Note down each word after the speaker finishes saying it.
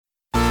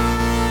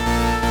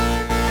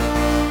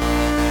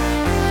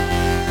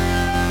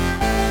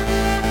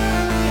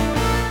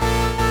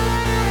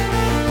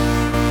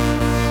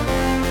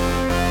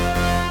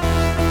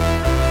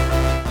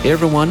Hey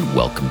everyone,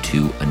 welcome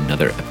to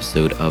another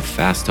episode of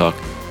Fast Talk,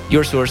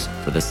 your source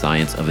for the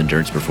science of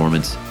endurance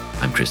performance.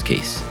 I'm Chris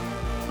Case.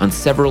 On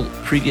several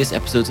previous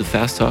episodes of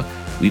Fast Talk,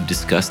 we've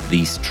discussed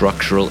the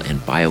structural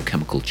and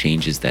biochemical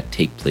changes that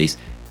take place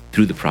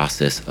through the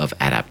process of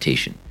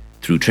adaptation,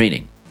 through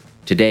training.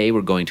 Today,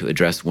 we're going to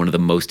address one of the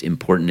most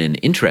important and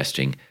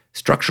interesting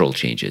structural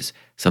changes,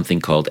 something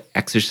called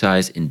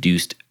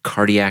exercise-induced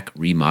cardiac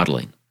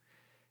remodeling.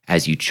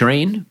 As you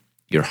train,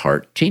 your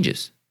heart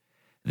changes.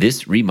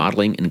 This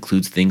remodeling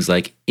includes things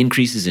like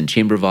increases in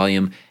chamber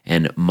volume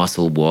and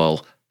muscle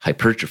wall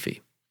hypertrophy.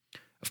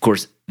 Of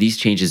course, these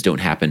changes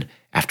don't happen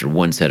after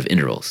one set of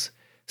intervals.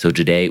 So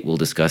today we'll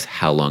discuss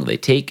how long they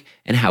take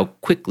and how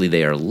quickly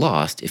they are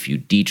lost if you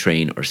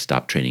detrain or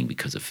stop training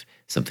because of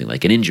something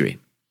like an injury.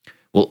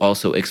 We'll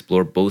also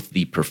explore both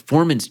the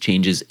performance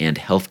changes and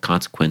health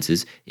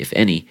consequences, if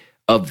any,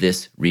 of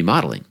this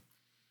remodeling.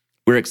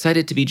 We're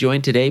excited to be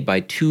joined today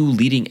by two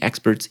leading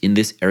experts in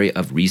this area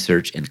of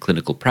research and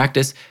clinical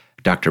practice,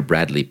 Dr.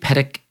 Bradley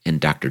Pettick and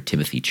Dr.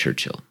 Timothy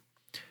Churchill.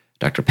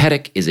 Dr.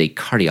 Pettick is a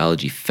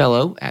cardiology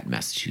fellow at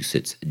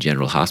Massachusetts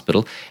General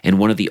Hospital and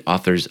one of the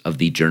authors of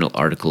the journal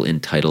article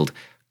entitled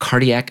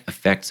Cardiac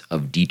Effects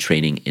of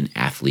Detraining in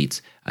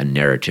Athletes, a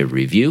Narrative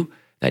Review,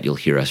 that you'll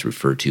hear us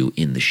refer to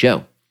in the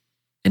show.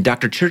 And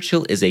Dr.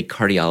 Churchill is a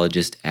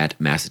cardiologist at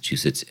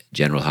Massachusetts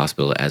General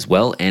Hospital as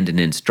well and an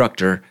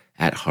instructor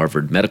at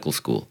Harvard Medical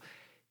School.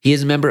 He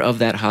is a member of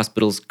that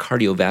hospital's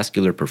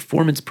cardiovascular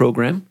performance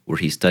program, where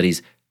he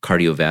studies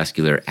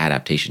cardiovascular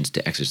adaptations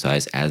to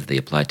exercise as they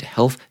apply to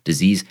health,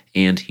 disease,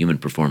 and human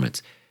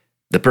performance.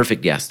 The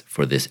perfect guest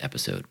for this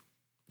episode.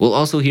 We'll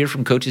also hear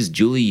from coaches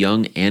Julie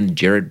Young and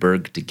Jared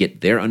Berg to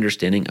get their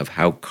understanding of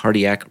how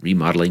cardiac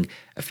remodeling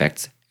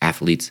affects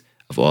athletes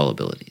of all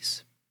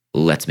abilities.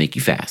 Let's make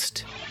you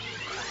fast.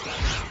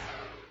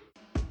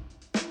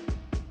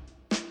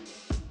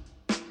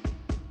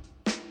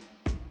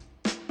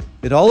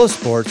 In all of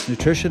sports,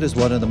 nutrition is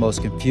one of the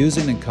most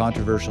confusing and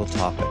controversial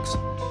topics.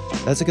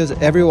 That's because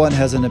everyone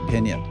has an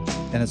opinion,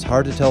 and it's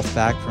hard to tell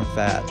fact from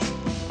fad.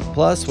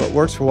 Plus, what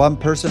works for one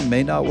person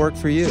may not work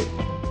for you.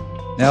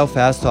 Now,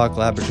 Fast Talk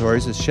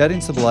Laboratories is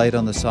shedding some light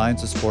on the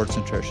science of sports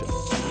nutrition.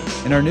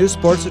 In our new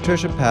Sports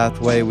Nutrition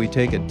Pathway, we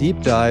take a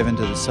deep dive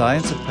into the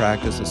science and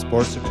practice of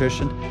sports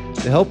nutrition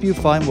to help you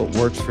find what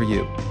works for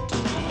you.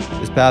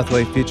 This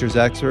pathway features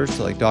experts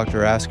like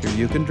Dr. Asker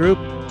Ukendrup,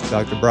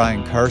 Dr.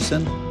 Brian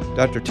Carson,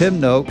 Dr. Tim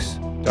Noakes,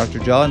 Dr.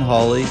 John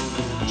Hawley,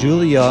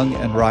 Julie Young,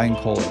 and Ryan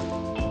Kohler.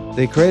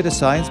 They create a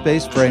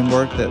science-based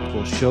framework that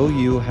will show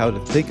you how to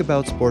think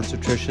about sports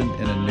nutrition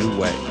in a new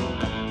way.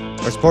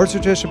 Our Sports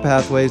Nutrition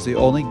Pathway is the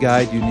only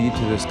guide you need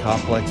to this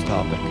complex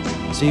topic.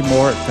 See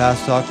more at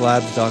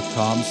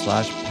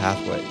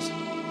fasttalklabs.com/pathways.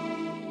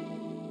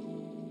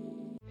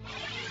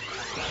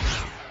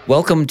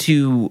 Welcome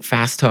to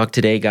Fast Talk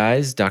today,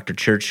 guys. Dr.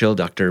 Churchill,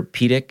 Dr.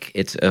 Pettick,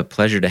 it's a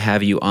pleasure to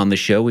have you on the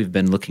show. We've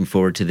been looking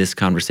forward to this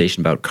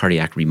conversation about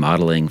cardiac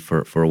remodeling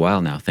for a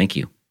while now. Thank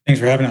you. Thanks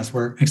for having us.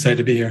 We're excited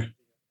to be here.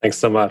 Thanks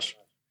so much.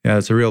 Yeah,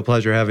 it's a real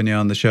pleasure having you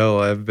on the show.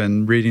 I've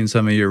been reading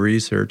some of your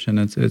research, and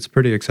it's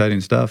pretty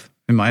exciting stuff,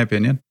 in my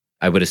opinion.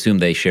 I would assume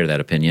they share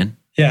that opinion.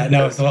 Yeah,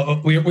 no, so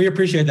we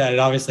appreciate that. It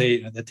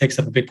obviously that takes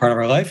up a big part of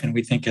our life, and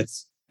we think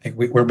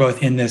we're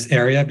both in this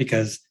area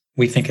because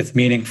we think it's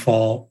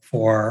meaningful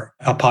for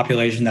a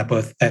population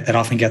that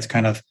often gets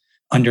kind of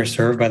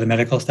underserved by the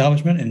medical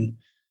establishment, and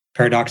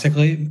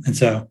paradoxically, and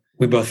so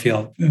we both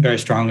feel very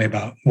strongly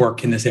about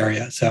work in this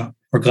area. So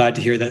we're glad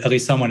to hear that at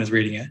least someone is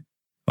reading it.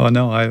 Oh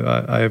no,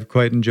 I have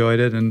quite enjoyed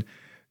it, and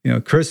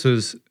Chris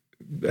was,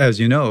 as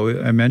you know,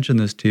 I mentioned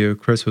this to you.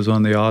 Chris was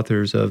one of the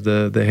authors of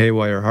the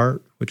Haywire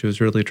Heart, which was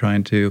really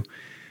trying to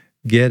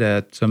get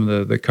at some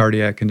of the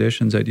cardiac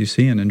conditions that you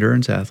see in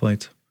endurance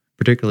athletes,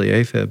 particularly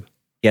AFib.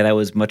 Yeah, that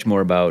was much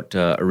more about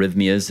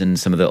arrhythmias and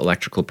some of the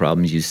electrical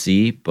problems you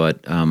see.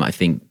 But I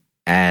think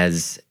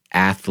as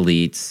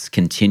athletes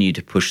continue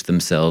to push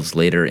themselves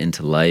later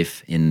into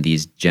life in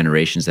these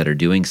generations that are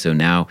doing so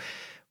now,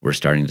 we're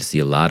starting to see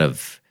a lot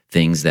of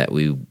things that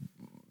we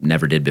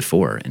never did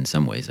before in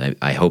some ways.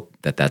 I hope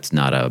that that's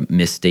not a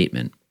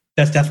misstatement.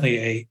 That's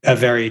definitely a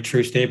very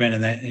true statement.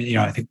 And that,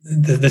 I think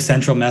the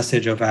central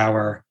message of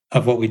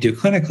what we do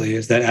clinically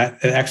is that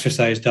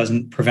exercise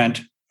doesn't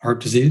prevent heart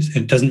disease.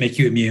 It doesn't make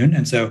you immune.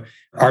 And so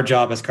our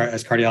job as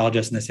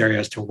cardiologists in this area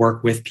is to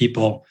work with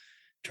people,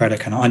 try to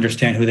kind of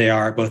understand who they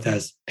are, both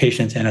as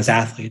patients and as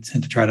athletes,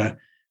 and to try to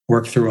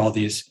work through all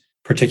these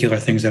particular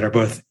things that are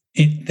both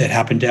that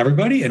happen to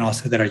everybody and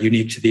also that are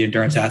unique to the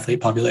endurance athlete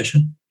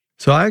population.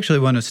 So I actually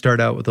want to start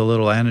out with a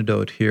little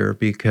anecdote here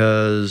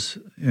because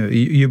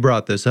you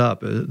brought this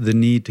up, the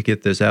need to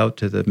get this out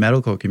to the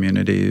medical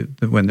community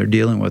when they're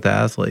dealing with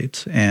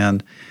athletes.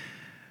 And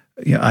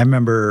I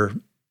remember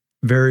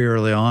very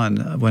early on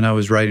when I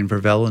was writing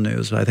for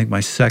VeloNews, I think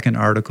my second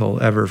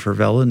article ever for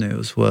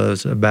VeloNews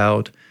was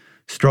about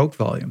stroke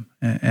volume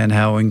and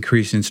how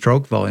increasing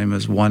stroke volume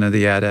is one of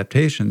the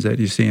adaptations that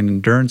you see in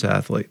endurance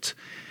athletes.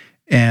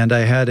 And I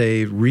had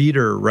a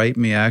reader write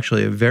me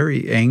actually a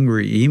very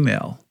angry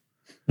email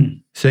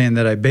saying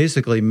that I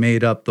basically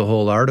made up the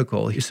whole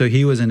article. So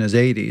he was in his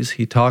 80s.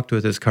 He talked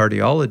with his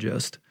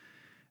cardiologist,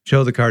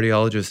 showed the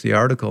cardiologist the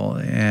article,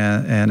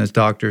 and his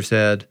doctor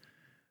said,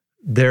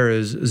 there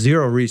is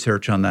zero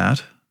research on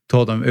that.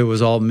 Told him it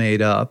was all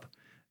made up,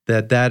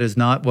 that is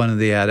not one of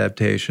the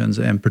adaptations,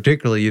 and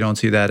particularly you don't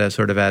see that as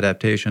sort of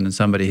adaptation in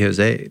somebody his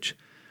age.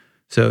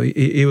 So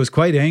he was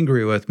quite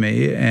angry with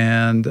me,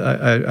 and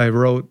I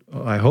wrote,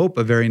 I hope,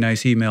 a very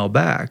nice email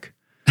back,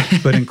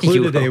 but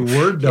included a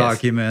Word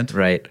document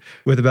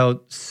with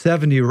about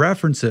 70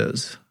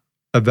 references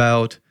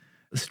about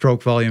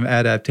stroke volume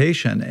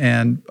adaptation,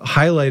 and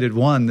highlighted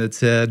one that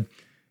said,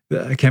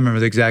 I can't remember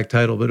the exact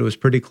title, but it was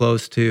pretty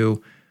close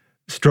to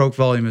stroke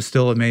volume is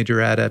still a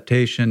major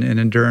adaptation in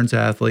endurance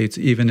athletes,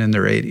 even in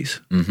their 80s.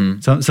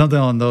 Mm-hmm. Something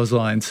along those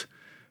lines.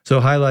 So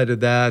highlighted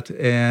that,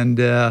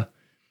 and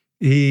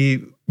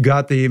he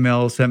got the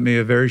email, sent me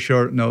a very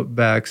short note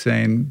back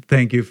saying,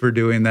 thank you for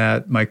doing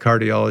that. My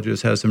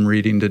cardiologist has some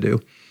reading to do.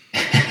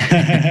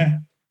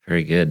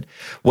 Very good.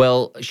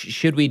 Well,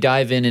 should we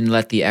dive in and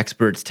let the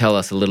experts tell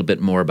us a little bit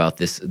more about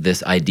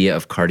this idea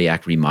of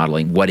cardiac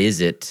remodeling? What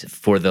is it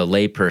for the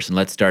layperson?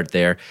 Let's start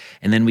there,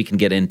 and then we can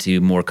get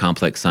into more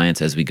complex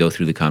science as we go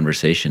through the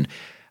conversation.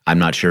 I'm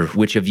not sure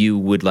which of you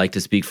would like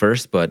to speak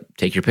first, but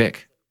take your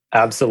pick.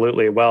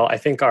 Absolutely. Well, I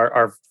think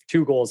our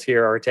two goals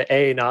here are to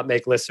A, not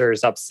make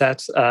listeners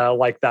upset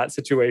like that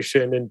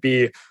situation, and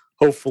B,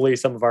 hopefully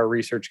some of our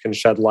research can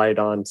shed light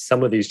on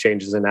some of these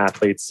changes in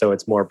athletes so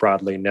it's more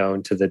broadly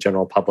known to the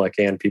general public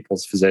and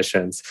people's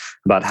physicians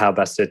about how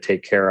best to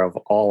take care of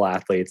all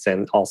athletes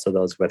and also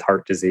those with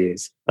heart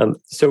disease.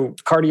 So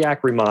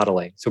cardiac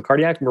remodeling. So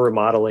cardiac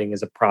remodeling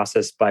is a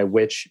process by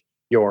which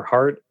your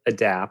heart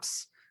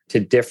adapts to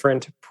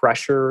different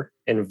pressure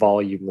and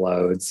volume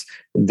loads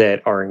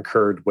that are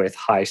incurred with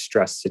high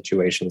stress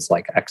situations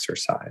like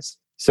exercise.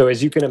 So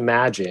as you can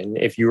imagine,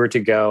 if you were to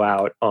go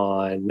out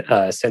on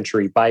a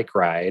Century bike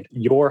ride,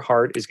 your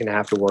heart is going to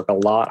have to work a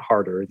lot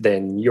harder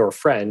than your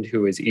friend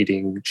who is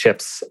eating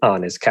chips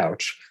on his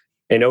couch.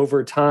 And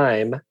over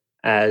time,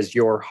 as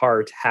your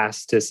heart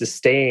has to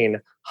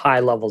sustain high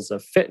levels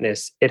of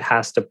fitness, it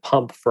has to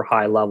pump for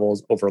high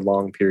levels over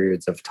long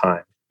periods of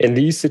time. In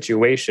these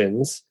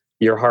situations,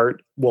 your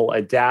heart will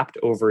adapt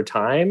over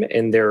time,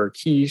 and there are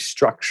key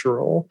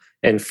structural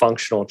and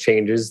functional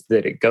changes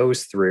that it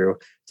goes through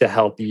to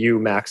help you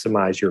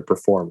maximize your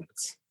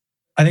performance.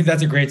 I think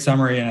that's a great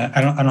summary, and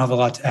I don't have a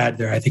lot to add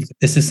there. I think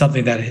this is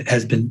something that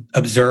has been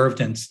observed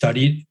and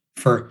studied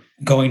for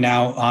going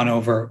now on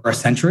over a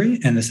century,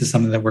 and this is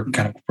something that we're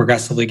kind of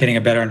progressively getting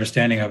a better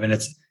understanding of. And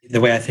it's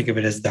the way I think of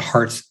it is the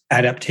heart's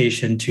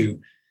adaptation to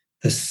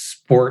the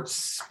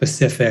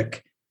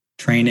sport-specific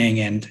training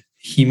and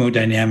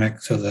hemodynamic,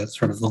 so the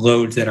sort of the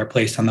loads that are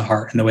placed on the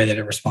heart and the way that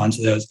it responds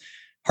to those.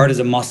 Heart is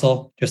a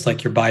muscle, just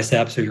like your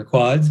biceps or your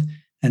quads.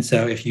 And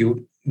so if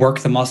you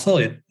work the muscle,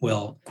 it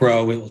will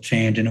grow, it will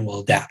change, and it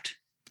will adapt.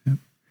 Yep.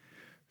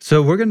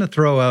 So we're going to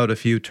throw out a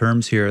few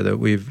terms here that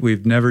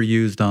we've never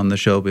used on the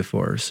show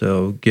before.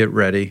 So get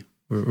ready.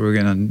 We're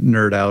going to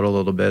nerd out a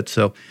little bit.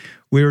 So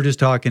we were just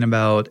talking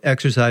about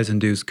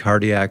exercise-induced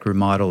cardiac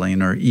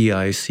remodeling, or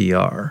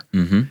EICR.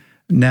 Mm-hmm.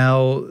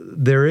 Now,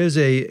 there is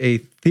a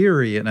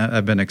theory, and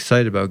I've been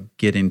excited about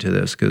getting to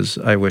this because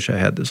I wish I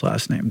had this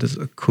last name. This is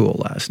a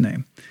cool last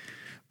name.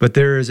 But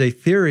there is a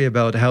theory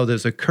about how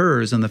this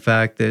occurs and the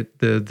fact that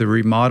the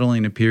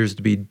remodeling appears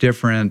to be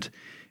different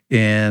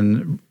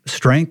in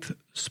strength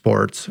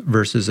sports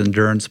versus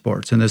endurance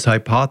sports. And this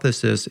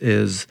hypothesis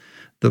is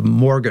the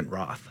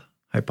Morgenroth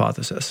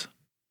hypothesis.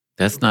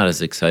 That's not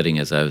as exciting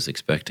as I was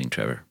expecting,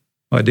 Trevor.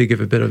 Well, I did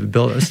give a bit of a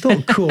build. It's still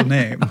a cool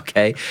name.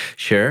 Okay,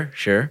 sure.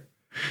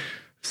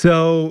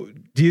 So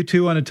do you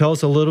two want to tell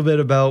us a little bit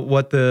about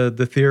what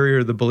the theory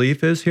or the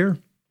belief is here?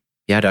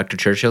 Yeah, Dr.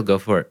 Churchill, go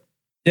for it.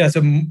 Yeah,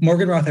 so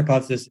Morgenroth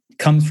hypothesis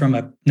comes from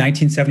a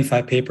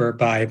 1975 paper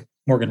by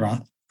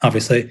Morgenroth,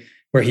 obviously,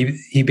 where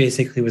he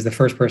basically was the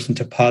first person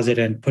to posit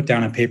and put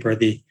down on paper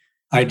the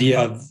idea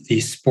of the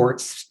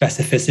sports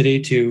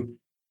specificity to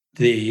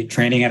the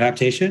training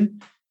adaptation.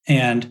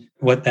 And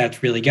what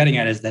that's really getting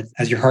at is that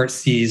as your heart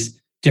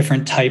sees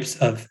different types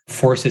of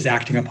forces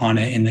acting upon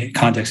it in the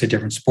context of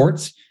different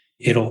sports,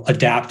 it'll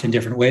adapt in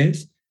different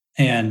ways.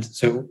 And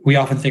so we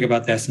often think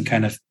about this in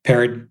kind of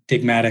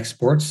paradigmatic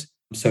sports.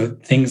 So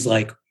things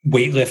like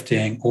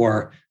weightlifting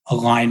or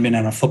alignment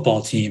on a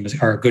football team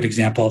are a good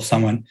example of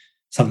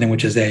something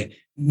which is a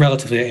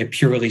relatively a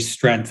purely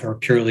strength or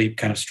purely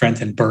kind of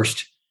strength and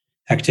burst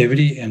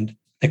activity. And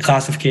the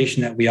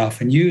classification that we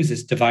often use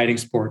is dividing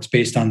sports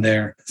based on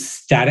their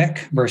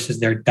static versus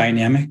their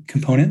dynamic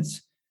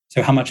components.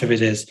 So how much of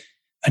it is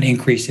an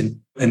increase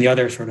in, and the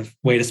other sort of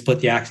way to split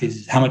the axes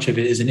is how much of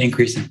it is an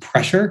increase in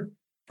pressure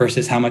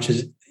versus how much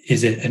is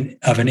it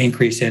of an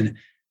increase in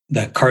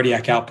the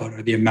cardiac output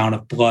or the amount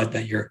of blood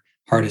that your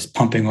heart is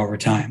pumping over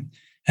time.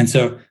 And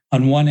so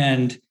on one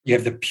end, you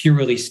have the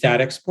purely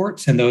static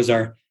sports, and those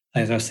are,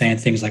 as I was saying,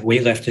 things like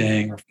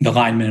weightlifting or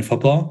alignment in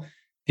football.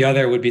 The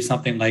other would be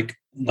something like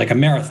a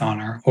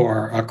marathoner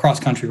or a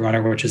cross-country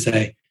runner, which is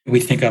we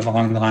think of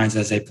along the lines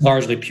as a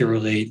largely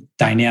purely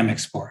dynamic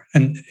sport.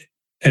 And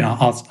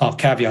I'll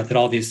caveat that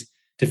all these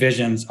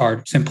divisions are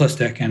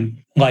simplistic and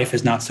life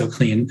is not so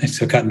clean, it's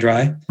so cut and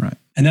dry. Right.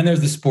 And then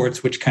there's the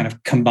sports which kind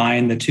of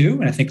combine the two.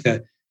 And I think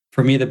that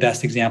for me, the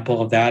best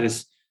example of that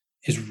is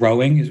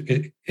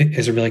rowing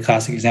is a really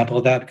classic example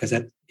of that, because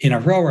in a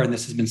rower, and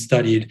this has been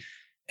studied,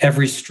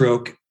 every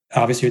stroke,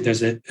 obviously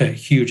there's a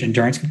huge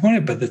endurance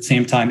component, but at the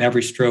same time,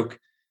 every stroke,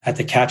 at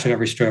the catch of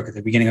every stroke, at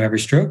the beginning of every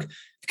stroke,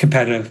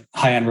 competitive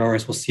high-end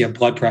rowers will see a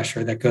blood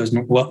pressure that goes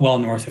well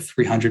north of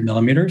 300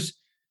 millimeters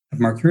of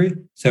mercury.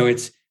 So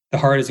the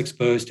heart is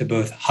exposed to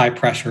both high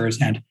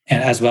pressures and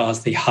as well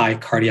as the high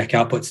cardiac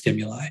output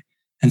stimuli.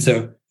 And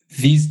so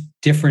these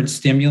different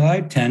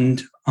stimuli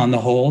tend on the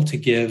whole to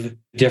give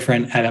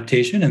different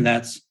adaptation.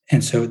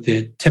 And so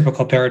the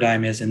typical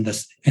paradigm is in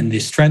the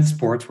strength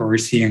sports where we're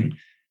seeing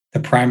the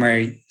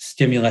primary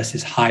stimulus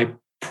is high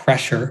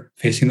pressure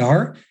facing the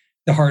heart.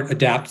 The heart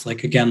adapts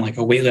like a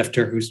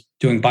weightlifter who's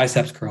doing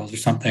biceps curls or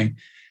something,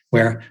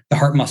 where the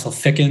heart muscle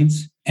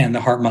thickens and the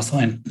heart muscle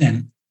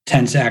and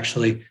tends to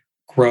actually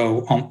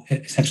grow,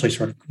 essentially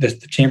sort of the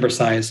chamber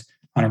size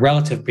on a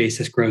relative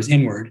basis grows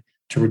inward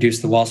to reduce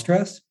the wall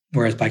stress.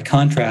 Whereas by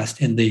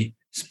contrast, in the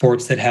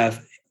sports that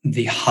have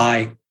the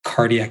high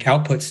cardiac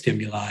output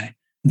stimuli,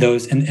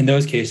 in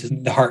those cases,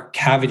 the heart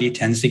cavity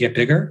tends to get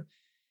bigger.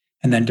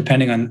 And then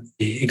depending on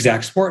the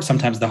exact sport,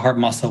 sometimes the heart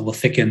muscle will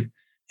thicken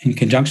in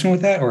conjunction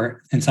with that,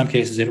 or in some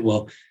cases,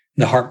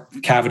 the heart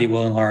cavity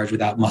will enlarge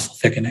without muscle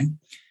thickening.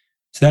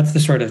 So that's the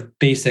sort of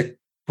basic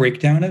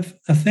breakdown of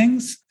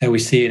things that we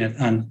see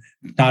on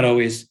not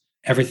always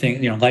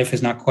everything. Life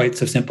is not quite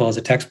so simple as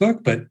a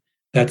textbook, but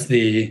that's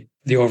the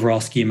overall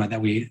schema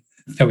that we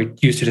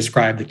use to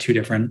describe the two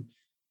different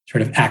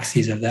sort of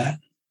axes of that.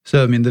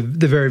 So, I mean, the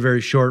very,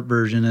 very short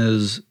version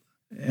is,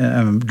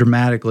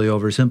 dramatically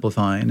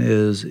oversimplifying,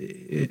 is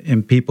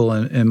in people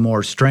in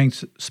more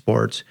strength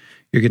sports,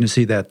 you're going to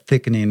see that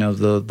thickening of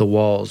the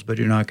walls, but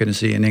you're not going to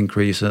see an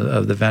increase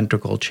of the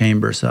ventricle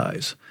chamber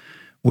size.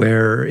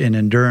 Where in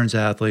endurance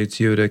athletes,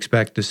 you would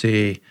expect to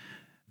see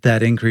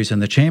that increase in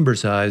the chamber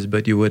size,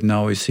 but you wouldn't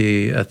always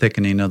see a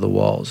thickening of the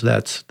walls.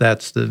 That's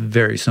the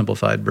very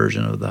simplified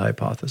version of the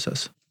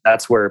hypothesis.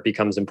 That's where it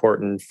becomes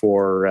important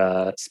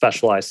for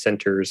specialized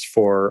centers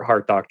for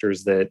heart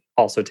doctors that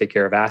also take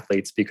care of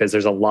athletes, because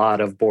there's a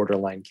lot of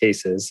borderline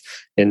cases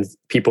in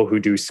people who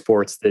do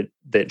sports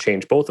that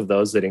change both of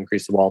those, that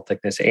increase the wall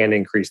thickness and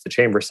increase the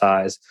chamber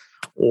size,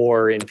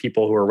 or in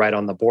people who are right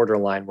on the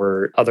borderline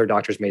where other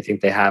doctors may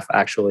think they have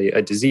actually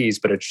a disease,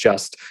 but it's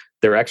just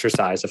their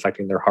exercise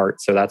affecting their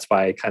heart. So that's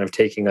why kind of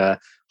taking a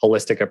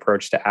holistic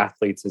approach to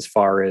athletes as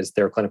far as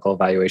their clinical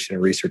evaluation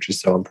and research is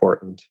so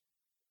important.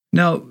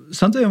 Now,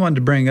 something I wanted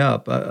to bring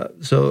up.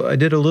 So I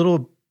did a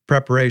little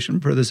preparation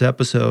for this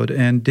episode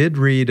and did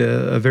read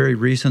a very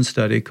recent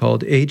study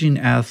called Aging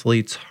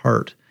Athletes'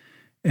 Heart,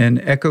 an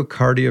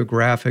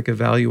echocardiographic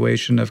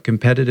evaluation of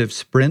competitive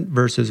sprint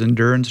versus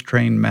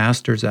endurance-trained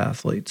masters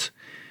athletes.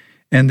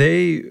 And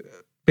they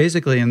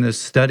basically in this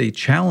study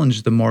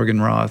challenged the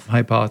Morgenroth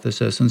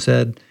hypothesis and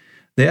said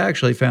they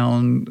actually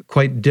found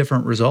quite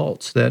different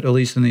results, that at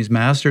least in these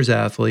masters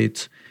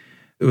athletes,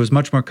 it was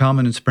much more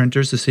common in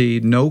sprinters to see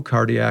no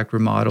cardiac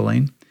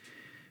remodeling.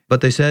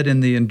 But they said in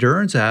the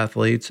endurance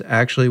athletes,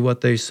 actually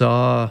what they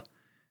saw,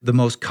 the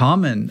most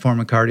common form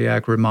of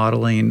cardiac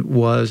remodeling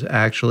was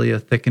actually a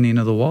thickening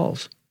of the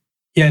walls.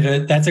 Yeah,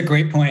 that's a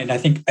great point. I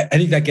think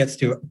that gets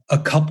to a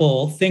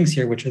couple things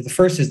here, which are the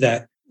first is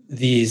that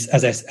these,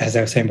 as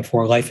I was saying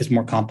before, life is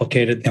more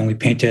complicated than we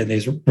painted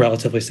these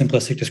relatively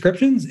simplistic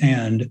descriptions.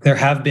 And there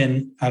have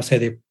been, I would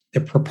say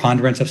the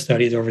preponderance of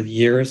studies over the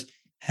years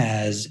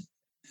has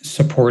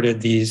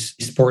supported these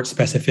sport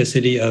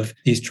specificity of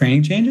these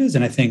training changes.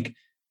 And I think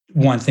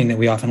one thing that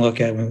we often look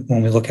at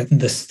when we look at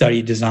the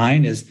study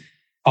design is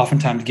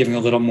oftentimes giving a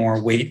little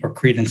more weight or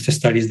credence to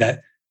studies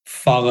that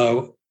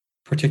follow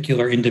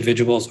particular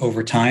individuals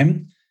over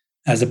time,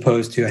 as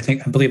opposed to,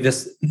 I believe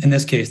in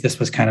this case, this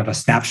was kind of a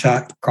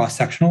snapshot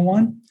cross-sectional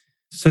one.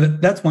 So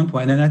that's one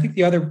point. And I think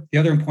the other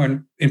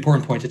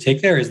important point to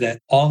take there is that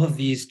all of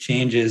these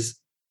changes,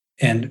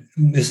 and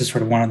this is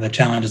sort of one of the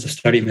challenges of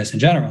studying this in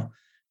general,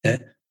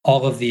 that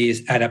all of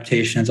these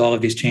adaptations, all of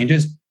these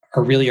changes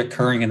are really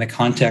occurring in the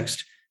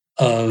context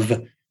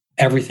of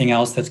everything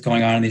else that's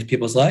going on in these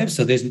people's lives.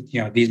 So these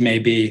may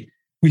be,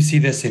 we see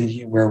this in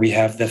where we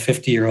have the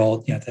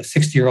 50-year-old, the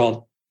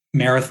 60-year-old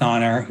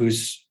marathoner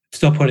who's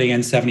still putting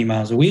in 70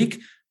 miles a week,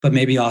 but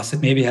maybe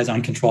has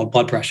uncontrolled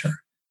blood pressure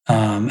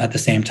at the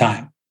same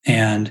time.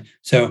 And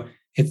so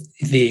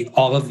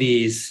all of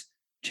these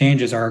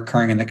changes are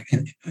occurring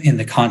in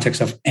the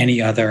context of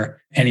any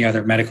other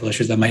medical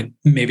issues that might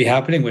be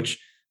happening, which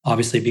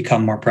obviously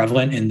become more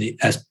prevalent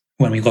as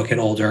when we look at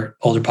older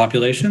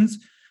populations.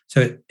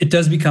 So it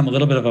does become a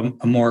little bit of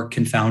a more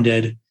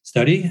confounded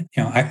study.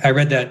 I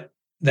read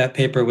that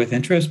paper with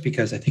interest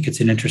because I think it's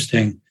an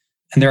interesting,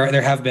 and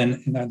there have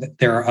been,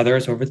 there are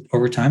others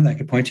over time that I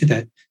could point to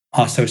that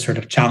also sort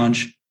of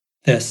challenge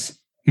this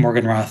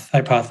Morgenroth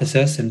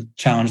hypothesis and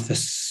challenge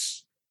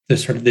this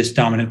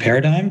dominant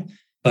paradigm.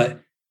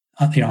 But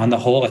on the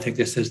whole, I think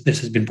this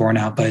has been borne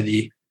out by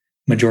the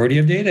majority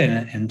of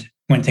data. And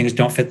when things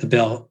don't fit the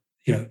bill,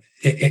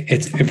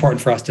 it's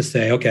important for us to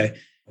say, okay,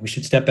 we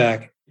should step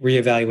back,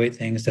 reevaluate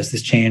things. Does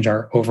this change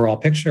our overall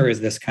picture?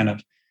 Is this kind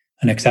of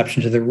an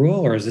exception to the rule,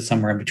 or is it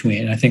somewhere in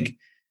between? And I think,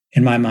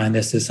 in my mind,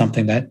 this is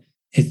something that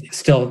is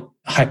still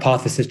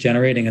hypothesis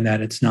generating, and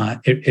that it's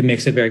not. It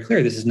makes it very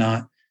clear this is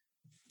not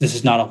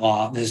a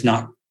law. This is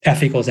not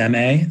F equals ma.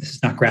 This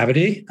is not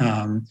gravity.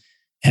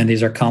 And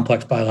these are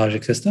complex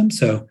biologic systems.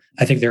 So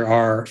I think there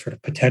are sort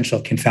of potential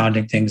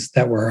confounding things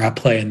that were at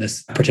play in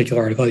this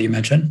particular article that you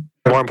mentioned.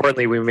 More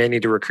importantly, we may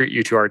need to recruit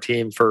you to our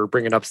team for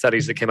bringing up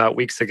studies that came out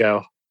weeks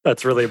ago.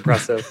 That's really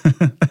impressive.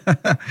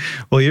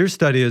 Well, your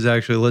study is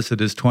actually listed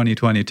as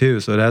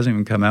 2022, so it hasn't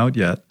even come out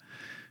yet.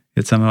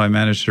 Yet somehow I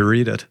managed to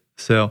read it.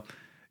 So,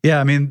 yeah,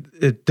 I mean,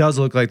 it does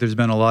look like there's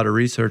been a lot of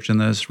research in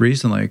this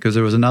recently, because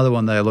there was another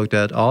one that I looked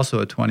at also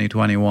at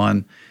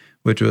 2021,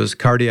 which was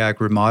cardiac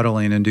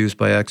remodeling induced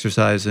by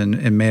exercise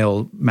in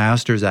male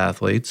masters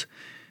athletes.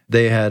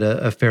 They had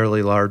a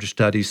fairly large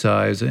study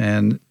size,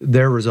 and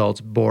their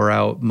results bore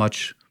out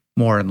much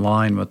more in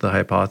line with the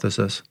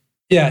hypothesis.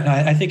 Yeah, no,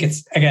 I think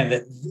it's, again,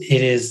 that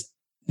it is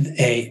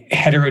a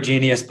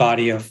heterogeneous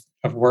body of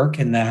work,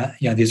 in that,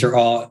 these are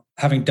all,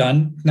 having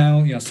done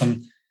now,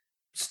 some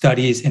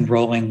studies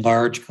enrolling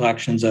large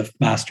collections of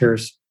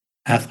masters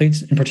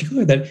athletes in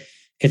particular, that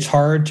it's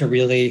hard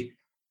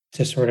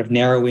to sort of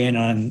narrow in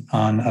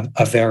on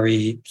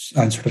very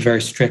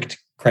strict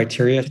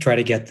criteria to try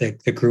to get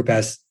the group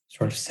as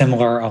sort of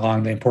similar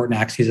along the important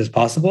axes as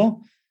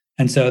possible.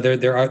 And so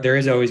there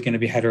is always going to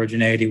be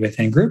heterogeneity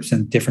within groups,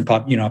 and different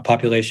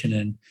population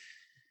in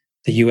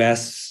the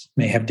US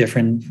may have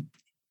different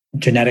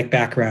genetic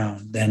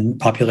background than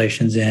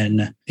populations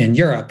in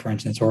Europe, for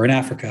instance, or in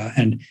Africa.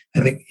 And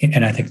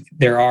I think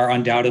there are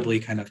undoubtedly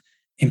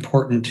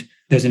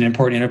there's an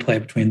important interplay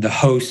between the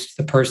host,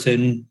 the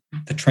person,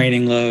 the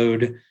training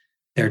load,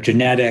 their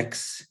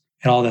genetics,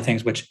 and all the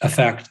things which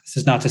affect. This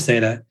is not to say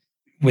that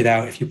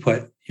if you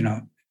put,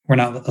 we're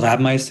not lab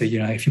mice. So,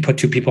 if you put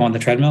two people on the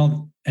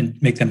treadmill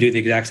and make them do the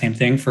exact same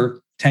thing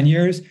for 10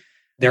 years,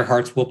 their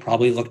hearts will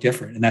probably look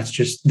different. And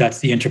that's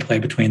the interplay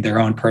between their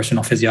own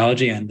personal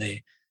physiology and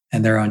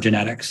their own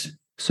genetics.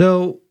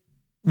 So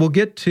we'll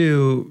get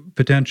to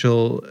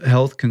potential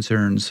health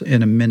concerns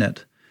in a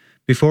minute.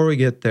 Before we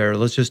get there,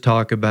 let's just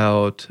talk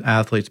about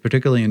athletes,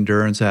 particularly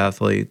endurance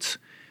athletes,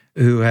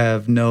 who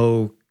have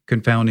no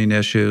confounding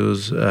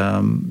issues,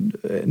 no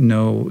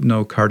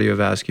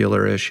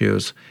cardiovascular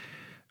issues,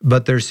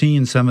 but they're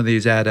seeing some of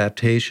these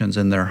adaptations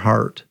in their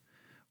heart.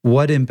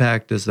 What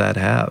impact does that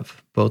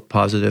have, both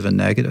positive and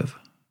negative?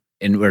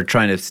 And we're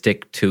trying to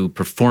stick to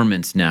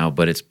performance now,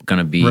 but it's going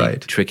to be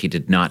tricky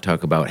to not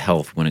talk about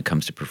health when it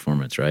comes to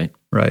performance, right?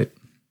 Right.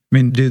 I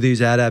mean, do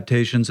these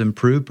adaptations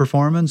improve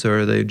performance, or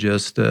are they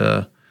just...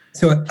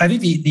 So I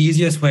think the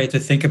easiest way to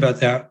think about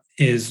that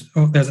is,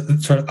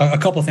 there's sort of a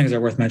couple of things that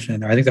are worth mentioning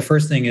there. I think the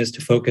first thing is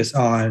to focus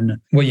on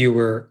what you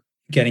were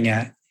getting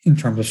at in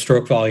terms of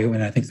stroke volume.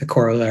 And I think the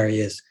corollary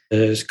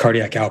is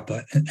cardiac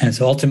output. And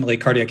so ultimately,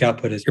 cardiac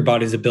output is your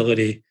body's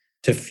ability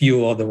to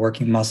fuel the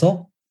working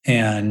muscle.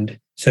 And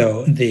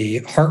so the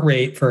heart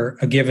rate for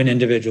a given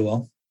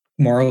individual,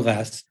 more or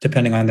less,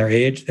 depending on their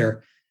age,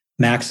 their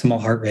maximal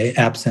heart rate,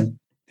 absent,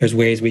 there's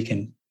ways we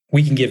can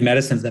give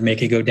medicines that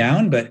make it go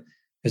down, but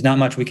there's not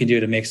much we can do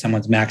to make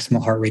someone's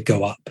maximal heart rate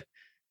go up.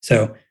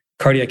 So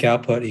cardiac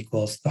output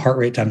equals the heart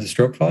rate times the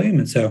stroke volume.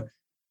 And so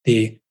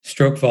the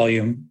stroke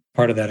volume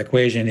part of that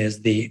equation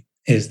is the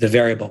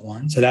variable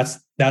one. So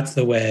that's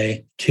the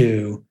way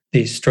to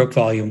the stroke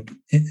volume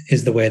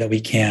is the way that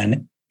we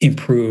can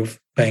improve.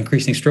 By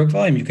increasing stroke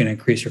volume, you can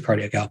increase your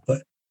cardiac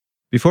output.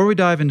 Before we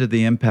dive into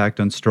the impact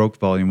on stroke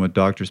volume with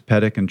Drs.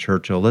 Pettick and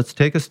Churchill, let's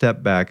take a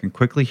step back and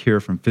quickly hear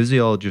from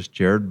physiologist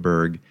Jared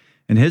Berg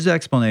and his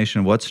explanation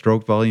of what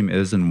stroke volume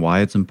is and why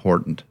it's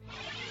important.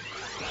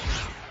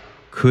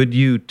 Could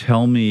you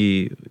tell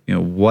me,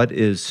 what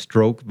is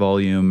stroke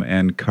volume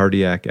and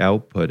cardiac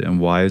output, and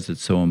why is it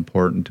so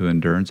important to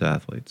endurance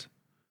athletes?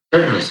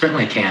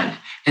 Certainly can.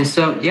 And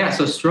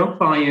so stroke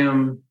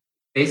volume,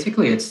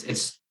 basically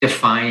it's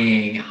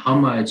defining how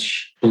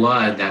much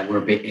blood that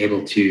we're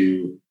able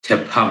to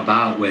pump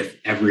out with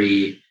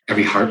every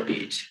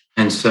heartbeat.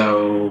 And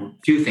so a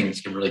few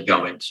things can really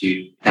go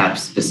into that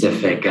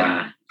specific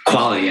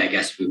quality, I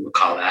guess we would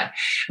call that.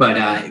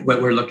 But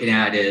what we're looking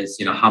at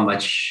is, how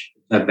much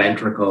the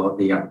ventricle,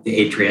 the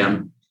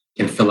atrium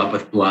can fill up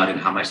with blood, and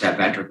how much that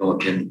ventricle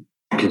can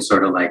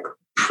sort of like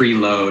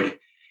preload.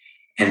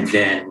 And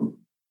then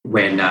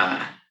when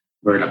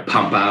we're going to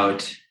pump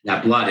out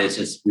that blood, is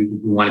just we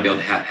want to be able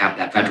to have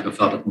that ventricle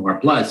filled with more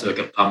blood, so it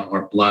can pump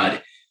more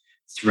blood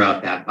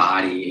throughout that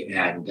body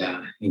and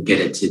get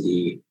it to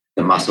the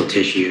muscle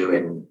tissue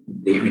and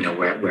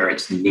where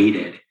it's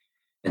needed.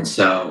 And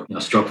so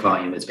stroke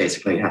volume is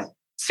basically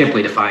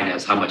simply defined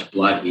as how much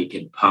blood we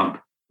can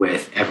pump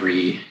with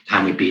every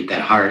time we beat that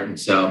heart. And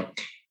so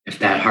if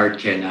that heart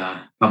can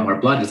pump more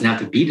blood, it doesn't have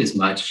to beat as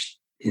much.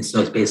 And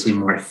so it's basically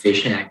more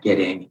efficient at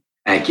getting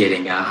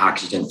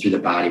oxygen through the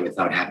body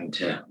without having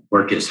to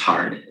work as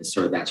hard as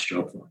sort of that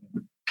stroke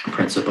volume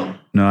principle.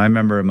 No, I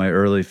remember in my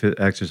early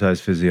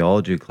exercise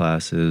physiology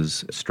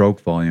classes,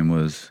 stroke volume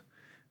was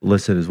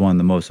listed as one of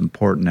the most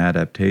important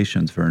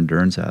adaptations for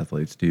endurance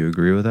athletes. Do you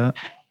agree with that?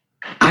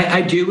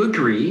 I do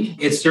agree.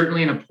 It's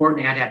certainly an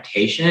important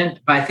adaptation,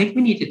 but I think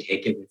we need to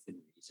take it within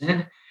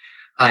reason.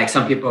 Like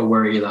some people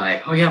worry,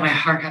 like, oh yeah,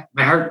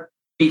 my heart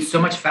beats so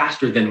much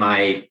faster than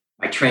my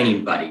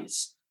training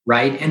buddies,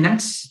 right? And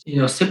that's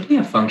simply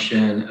a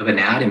function of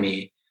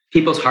anatomy.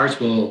 People's hearts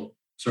will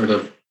sort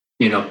of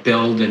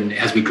build, and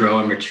as we grow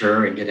and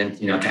mature and get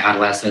into to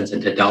adolescence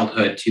and to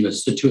adulthood to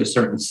a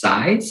certain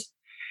size,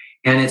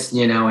 and it's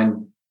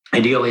and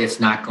ideally it's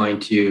not going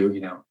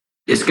to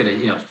it's going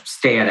to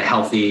stay at a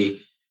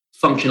healthy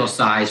functional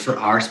size for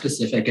our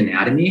specific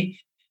anatomy.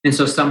 And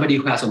so somebody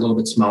who has a little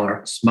bit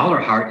smaller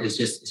heart is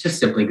just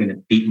simply going to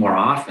beat more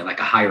often, like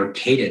a higher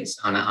cadence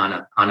on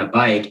a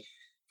bike,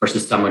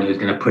 versus someone who's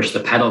going to push the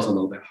pedals a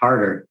little bit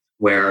harder,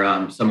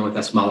 where someone with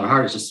a smaller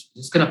heart is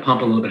just going to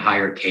pump a little bit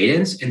higher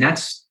cadence, and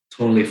that's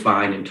totally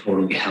fine and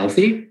totally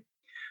healthy.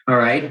 All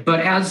right,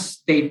 but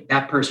as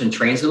that person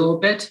trains a little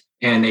bit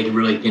and they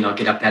really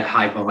get up that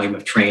high volume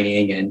of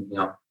training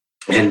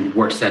and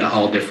works at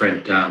all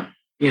different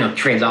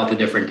trains all the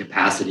different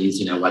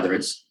capacities, whether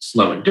it's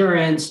slow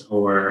endurance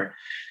or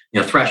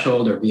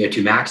threshold or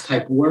VO2 max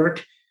type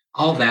work,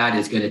 all that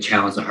is going to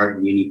challenge the heart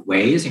in unique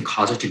ways and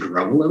cause it to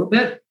grow a little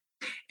bit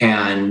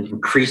and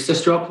increase the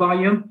stroke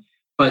volume.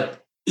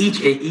 But each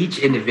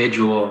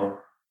individual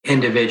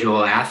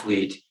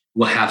athlete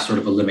will have sort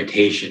of a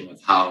limitation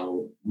with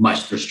how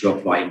much their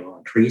stroke volume will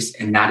increase,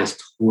 and that is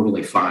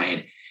totally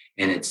fine.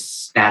 And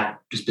it's that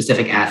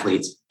specific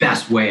athlete's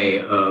best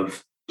way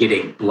of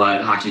getting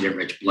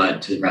oxygen-rich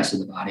blood to the rest of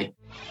the body.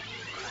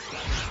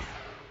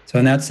 So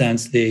in that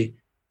sense, the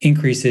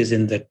increases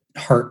in the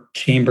heart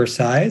chamber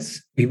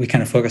size, we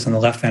kind of focus on the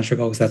left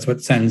ventricle because that's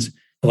what sends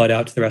blood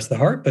out to the rest of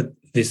the heart, but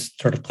this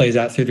sort of plays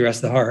out through the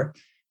rest of the heart.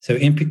 So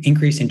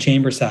increase in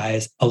chamber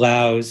size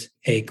allows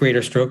a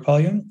greater stroke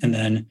volume, and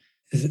then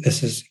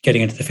this is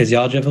getting into the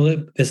physiology of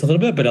this a little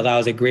bit, but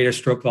allows a greater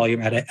stroke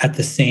volume at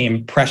the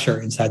same pressure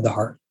inside the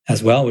heart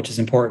as well, which is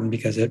important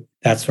because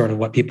that's sort of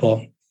what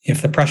people,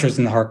 if the pressures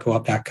in the heart go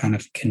up, that kind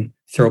of can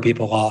throw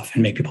people off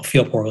and make people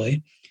feel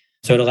poorly.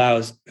 So it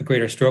allows a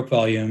greater stroke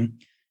volume,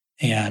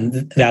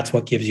 and that's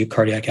what gives you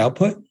cardiac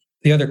output.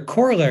 The other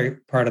corollary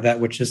part of that,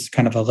 which is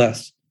kind of a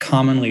less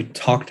commonly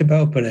talked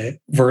about, but a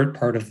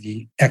part of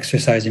the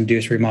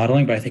exercise-induced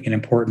remodeling, but I think an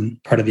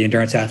important part of the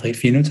endurance athlete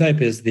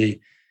phenotype, is the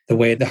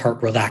way the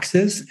heart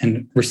relaxes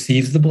and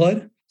receives the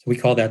blood. So we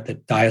call that the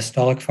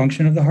diastolic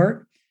function of the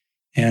heart.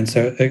 And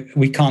so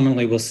we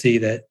commonly will see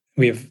that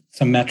we have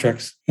some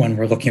metrics when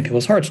we're looking at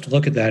people's hearts to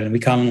look at that. And we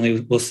commonly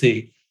will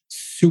see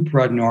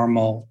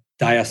supranormal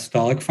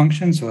diastolic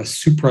function, so a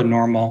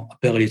supranormal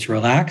ability to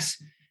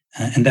relax.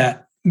 And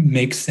that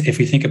makes, if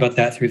we think about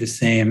that through the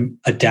same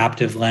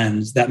adaptive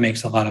lens, that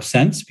makes a lot of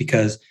sense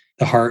because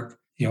the heart,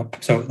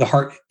 so the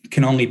heart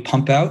can only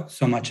pump out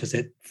so much as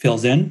it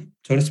fills in,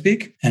 so to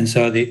speak. And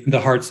so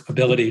the heart's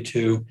ability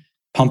to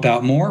pump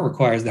out more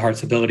requires the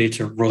heart's ability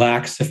to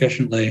relax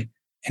sufficiently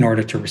in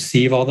order to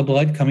receive all the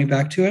blood coming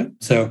back to it.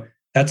 So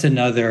that's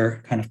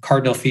another kind of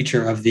cardinal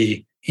feature of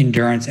the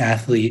endurance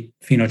athlete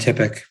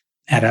phenotypic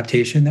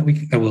adaptation that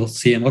we'll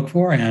see and look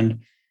for. And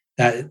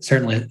that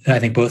certainly, I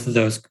think both of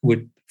those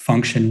would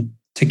function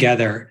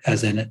together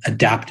as an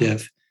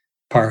adaptive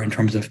part in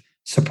terms of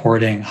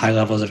supporting high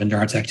levels of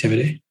endurance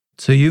activity.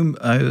 So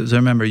as I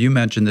remember, you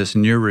mentioned this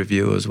in your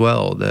review as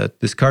well, that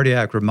this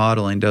cardiac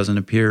remodeling doesn't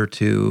appear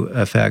to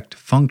affect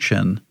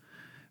function,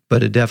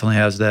 but it definitely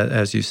has that,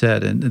 as you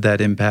said,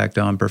 that impact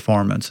on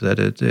performance, that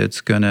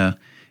it's going to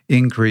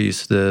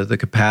increase the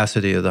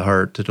capacity of the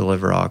heart to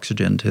deliver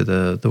oxygen to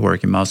the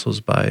working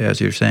muscles by,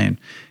 as you're saying,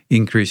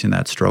 increasing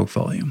that stroke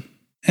volume.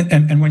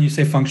 And when you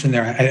say function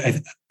there,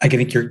 I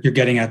think you're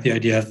getting at the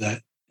idea of the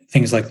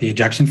things like the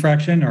ejection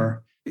fraction,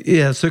 or?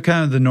 Yeah, so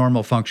kind of the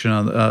normal function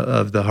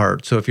of the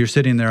heart. So if you're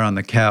sitting there on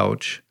the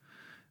couch,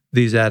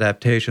 these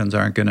adaptations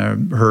aren't going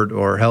to hurt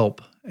or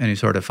help any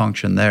sort of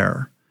function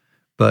there,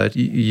 but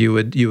you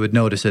would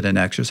notice it in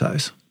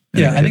exercise.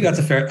 Yeah, I think that's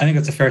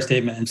a fair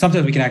statement. And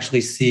sometimes we can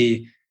actually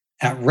see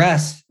at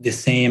rest the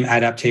same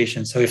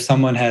adaptation. So if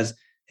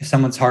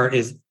someone's heart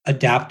is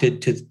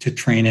adapted to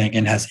training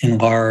and has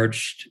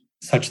enlarged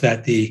such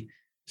that the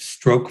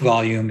stroke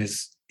volume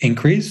is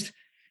increased,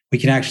 we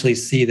can actually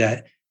see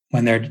that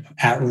when they're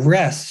at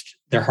rest,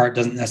 their heart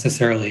doesn't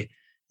necessarily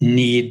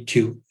need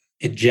to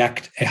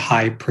eject a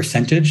high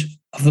percentage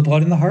of the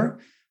blood in the heart.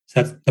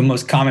 So that's the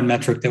most common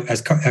metric that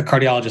as a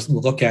cardiologist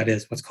will look at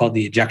is what's called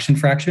the ejection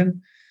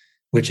fraction,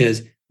 which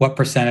is what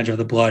percentage of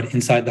the blood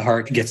inside the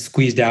heart gets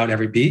squeezed out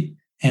every beat.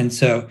 And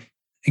so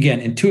again,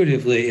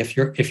 intuitively, if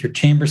your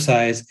chamber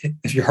size,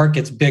 if your heart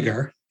gets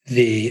bigger,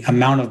 the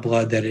amount of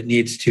blood that it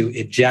needs to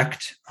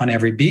eject on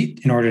every beat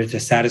in order to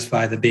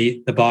satisfy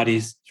the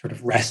body's sort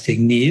of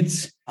resting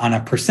needs on a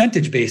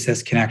percentage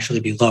basis can actually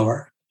be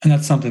lower. And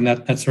that's something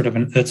that's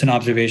an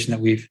observation that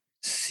we've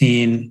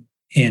seen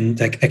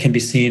that can be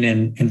seen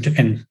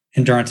in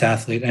endurance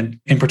athletes, and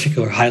in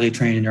particular, highly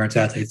trained endurance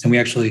athletes. And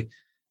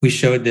we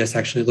showed this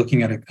actually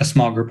looking at a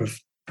small group of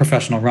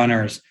professional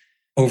runners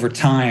over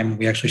time.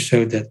 We actually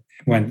showed that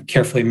when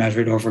carefully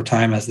measured over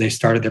time as they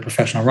started their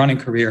professional running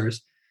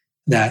careers,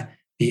 that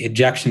the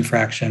ejection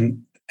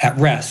fraction at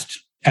rest,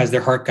 as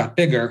their heart got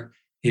bigger,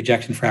 the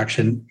ejection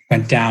fraction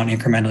went down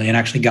incrementally and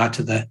actually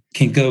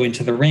can go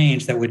into the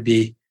range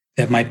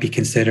that might be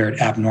considered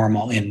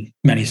abnormal in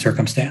many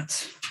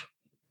circumstances.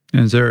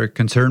 Is there a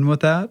concern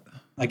with that?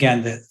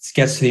 Again, this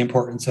gets to the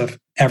importance of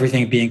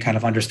everything being kind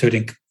of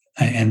understood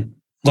and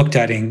looked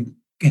at in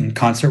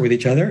concert with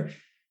each other.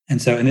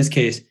 And so in this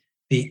case,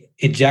 the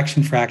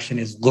ejection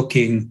fraction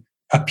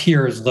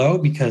appears low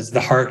because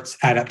the heart's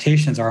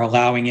adaptations are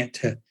allowing it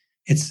to,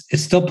 it's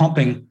still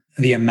pumping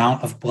the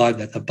amount of blood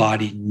that the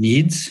body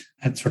needs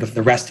at sort of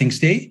the resting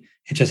state.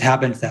 It just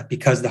happens that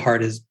because the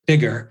heart is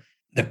bigger,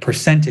 the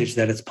percentage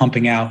that it's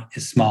pumping out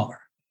is smaller.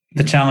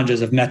 The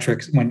challenges of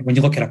metrics, when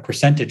you look at a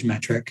percentage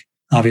metric,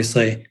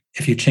 obviously,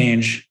 if you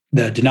change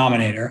the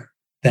denominator,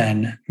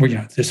 then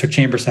so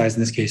chamber size in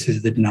this case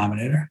is the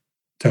denominator.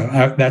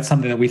 So that's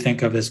something that we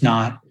think of as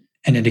not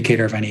an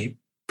indicator of any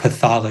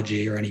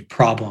pathology or any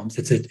problems.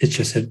 It's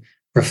just a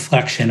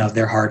reflection of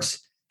their heart's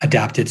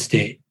adapted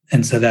state.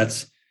 And so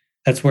that's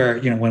where,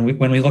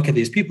 when we look at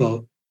these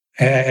people,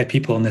 at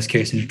people in this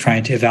case, and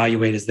trying to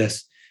evaluate, is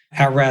this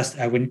at rest,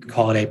 I wouldn't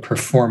call it a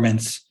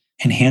performance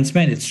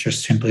enhancement. It's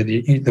just simply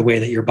the way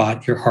that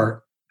your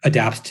heart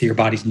adapts to your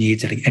body's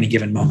needs at any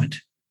given moment.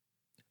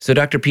 So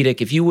Dr.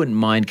 Petek, if you wouldn't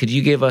mind, could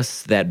you give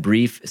us that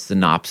brief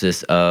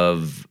synopsis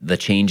of the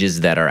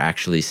changes that are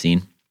actually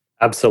seen?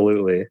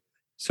 Absolutely.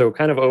 So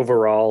kind of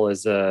overall,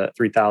 as a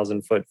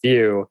 3,000-foot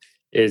view,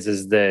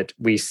 is that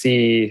we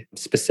see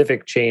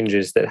specific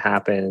changes that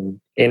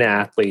happen in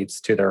athletes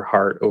to their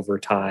heart over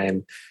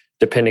time,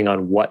 depending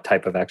on what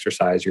type of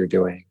exercise you're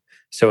doing.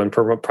 So in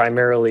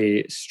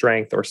primarily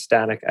strength or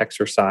static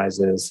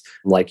exercises,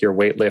 like your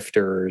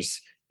weightlifters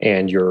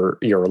and your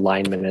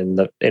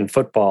linemen in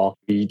football,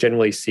 you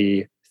generally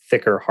see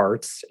thicker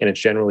hearts, and it's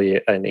generally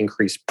an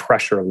increased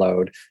pressure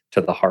load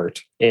to the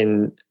heart.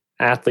 In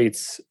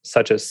athletes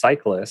such as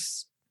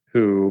cyclists,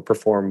 who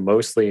perform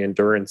mostly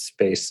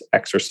endurance-based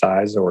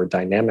exercise or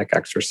dynamic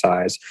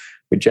exercise,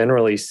 we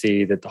generally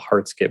see that the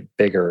hearts get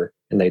bigger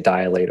and they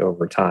dilate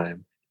over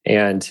time.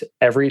 And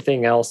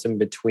everything else in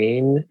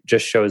between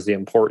just shows the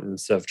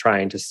importance of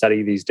trying to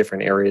study these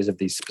different areas of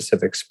these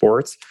specific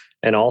sports,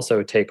 and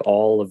also take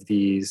all of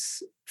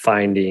these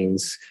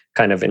findings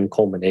kind of in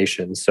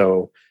culmination.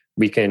 So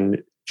we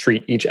can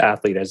treat each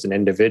athlete as an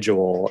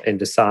individual and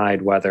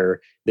decide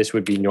whether this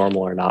would be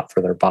normal or not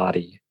for their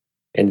body.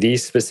 And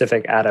these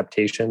specific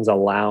adaptations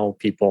allow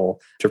people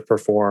to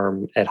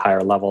perform at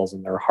higher levels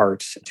in their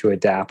hearts to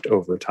adapt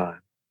over time.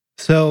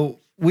 So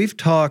we've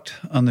talked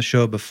on the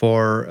show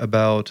before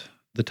about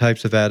the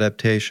types of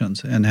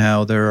adaptations and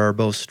how there are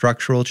both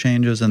structural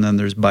changes and then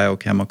there's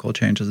biochemical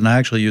changes. And I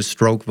actually use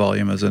stroke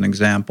volume as an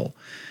example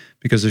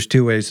because there's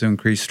two ways to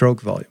increase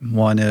stroke volume.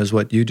 One is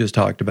what you just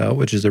talked about,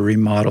 which is a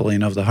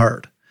remodeling of the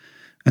heart.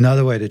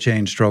 Another way to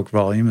change stroke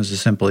volume is to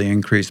simply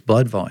increase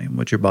blood volume,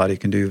 which your body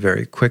can do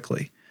very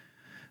quickly.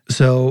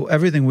 So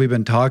everything we've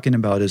been talking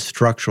about is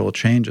structural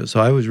changes.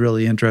 So I was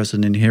really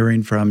interested in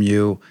hearing from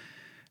you,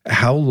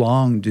 how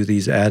long do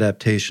these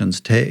adaptations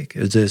take?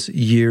 Is this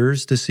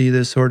years to see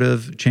this sort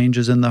of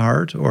changes in the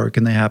heart, or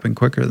can they happen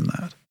quicker than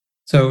that?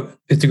 So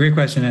it's a great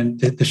question. And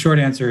the short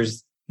answer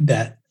is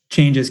that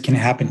changes can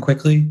happen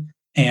quickly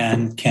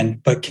and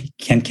can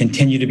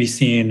continue to be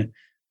seen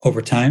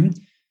over time.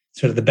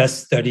 Sort of the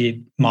best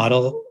studied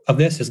model of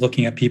this is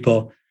looking at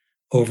people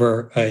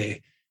over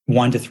a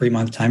 1 to 3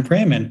 month time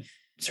frame. And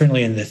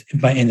certainly in the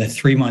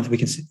 3 month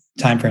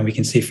time frame, we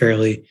can see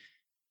fairly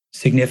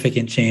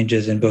significant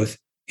changes in both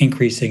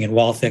increasing in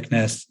wall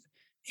thickness,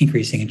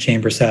 increasing in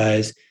chamber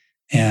size.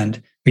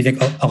 And we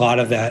think a lot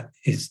of that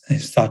is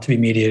thought to be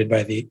mediated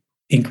by the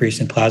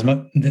increase in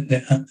plasma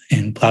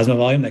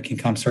volume that can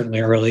come certainly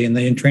early in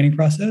the training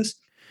process.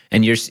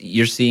 And you're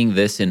seeing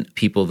this in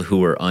people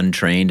who are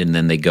untrained and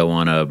then they go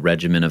on a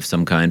regimen of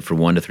some kind for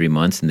 1 to 3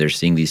 months and they're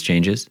seeing these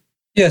changes?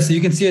 Yeah, so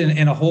you can see it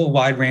in a whole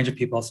wide range of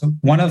people. So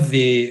one of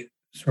the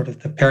sort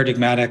of the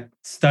paradigmatic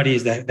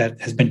studies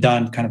that has been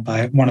done kind of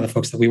by one of the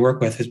folks that we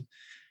work with has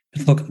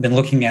been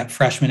looking at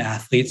freshman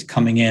athletes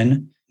coming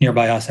in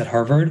nearby us at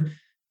Harvard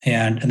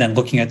and then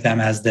looking at them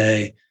as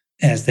they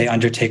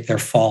undertake their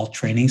fall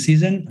training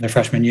season, their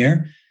freshman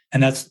year.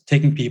 And that's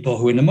taking people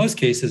who in most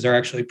cases are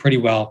actually pretty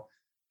well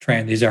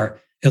trained. These are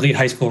elite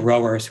high school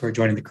rowers who are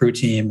joining the crew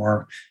team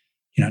or,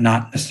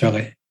 not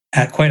necessarily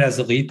quite as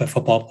elite, but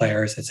football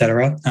players, et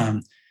cetera.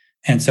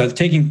 And so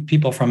taking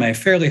people from a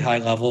fairly high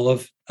level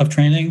of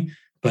training,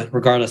 but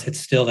regardless, it's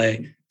still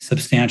a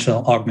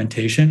substantial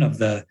augmentation of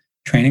the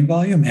training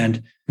volume.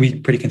 And we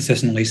pretty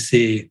consistently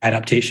see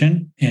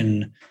adaptation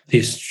in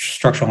these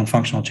structural and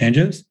functional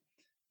changes.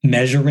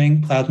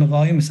 measuring plasma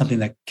volume is something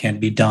that can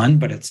be done,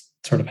 but it's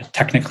sort of a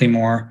technically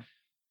more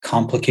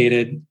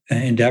complicated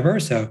endeavor.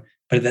 So,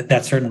 but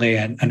that's certainly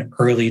an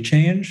early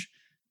change.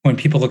 When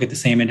people look at the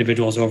same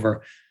individuals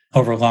over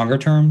longer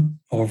term,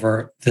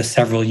 over the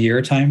several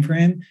year time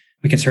frame,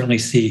 we can certainly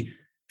see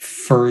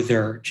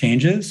further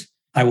changes.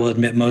 I will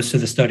admit most of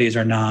the studies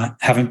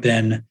haven't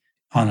been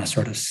on a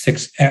sort of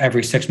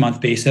every 6 month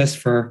basis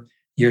for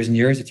years and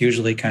years. It's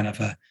usually kind of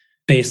a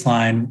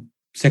baseline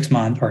 6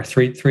 months or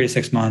three to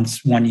 6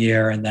 months, 1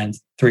 year, and then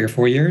 3 or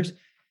 4 years.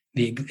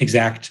 The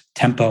exact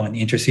tempo and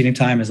the interceding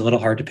time is a little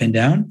hard to pin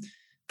down,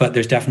 but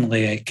there's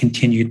definitely a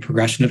continued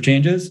progression of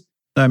changes.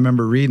 I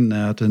remember reading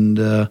that, and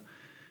I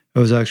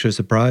was actually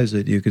surprised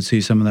that you could see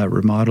some of that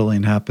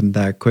remodeling happen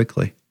that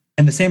quickly.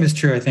 And the same is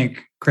true. I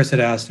think Chris had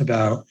asked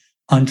about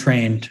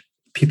untrained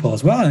people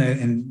as well.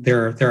 And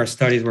there are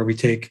studies where we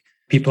take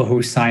people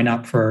who sign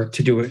up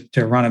to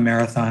run a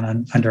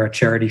marathon under a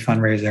charity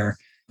fundraiser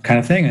kind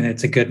of thing. And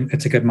it's a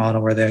good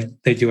model where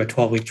they do a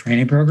 12-week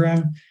training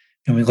program.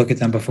 And we look at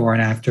them before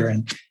and after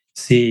and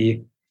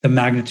see the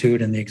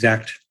magnitude and the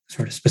exact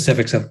sort of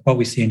specifics of what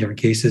we see in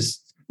different cases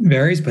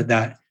varies, but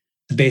that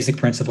the basic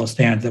principle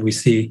stands that we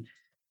see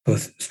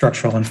both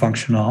structural and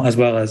functional, as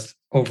well as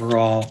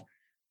overall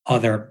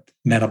other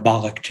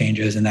metabolic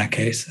changes in that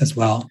case as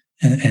well,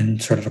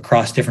 and sort of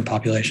across different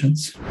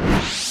populations.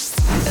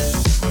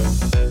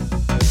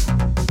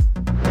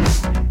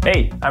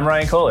 Hey, I'm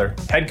Ryan Kohler,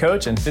 head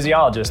coach and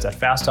physiologist at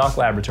Fast Talk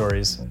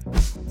Laboratories.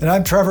 And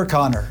I'm Trevor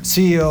Connor,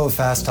 CEO of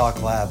Fast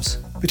Talk Labs.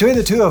 Between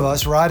the two of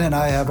us, Ryan and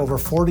I have over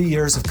 40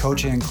 years of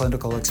coaching and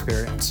clinical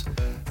experience.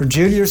 From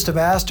juniors to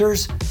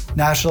masters,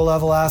 national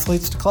level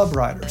athletes to club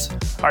riders.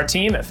 Our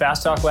team at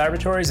Fast Talk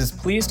Laboratories is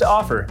pleased to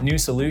offer new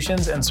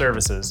solutions and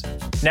services.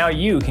 Now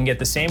you can get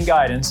the same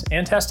guidance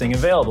and testing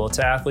available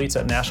to athletes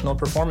at national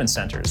performance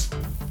centers.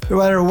 No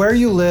matter where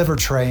you live or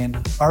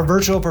train, our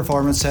virtual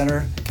performance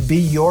center can be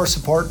your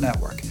support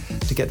network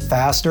to get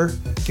faster,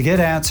 to get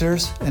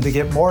answers, and to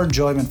get more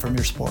enjoyment from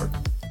your sport.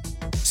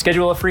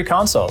 Schedule a free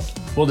consult.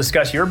 We'll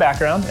discuss your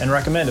background and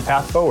recommend a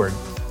path forward.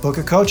 Book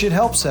a coach and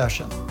help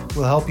session.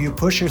 We'll help you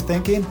push your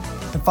thinking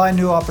and find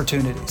new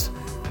opportunities.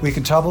 We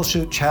can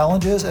troubleshoot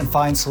challenges and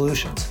find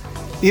solutions.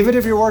 Even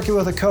if you're working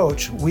with a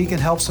coach, we can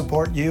help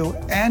support you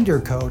and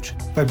your coach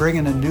by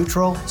bringing a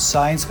neutral,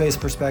 science-based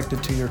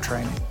perspective to your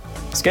training.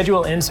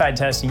 Schedule inside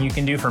testing you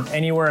can do from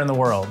anywhere in the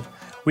world.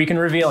 We can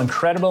reveal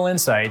incredible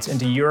insights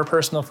into your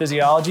personal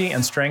physiology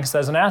and strengths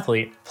as an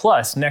athlete,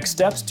 plus next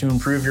steps to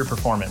improve your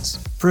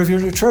performance. Prove your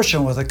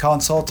nutrition with a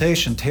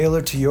consultation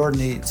tailored to your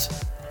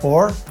needs.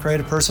 Or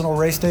create a personal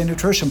race day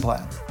nutrition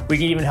plan. We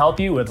can even help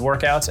you with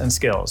workouts and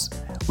skills.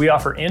 We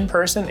offer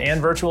in-person and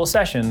virtual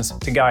sessions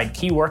to guide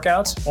key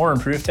workouts or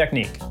improve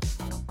technique.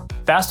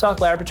 Fast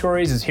Talk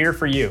Laboratories is here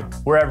for you,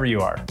 wherever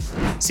you are.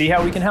 See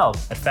how we can help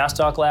at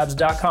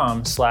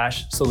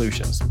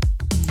fasttalklabs.com/solutions.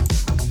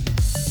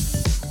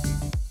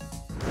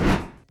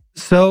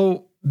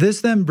 So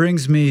this then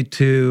brings me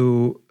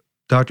to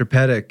Dr.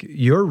 Pettit,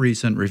 your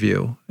recent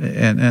review.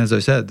 And as I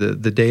said,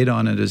 the date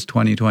on it is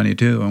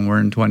 2022 and we're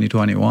in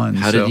 2021.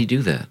 How did he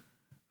do that?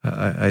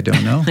 I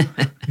don't know.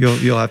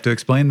 You'll have to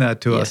explain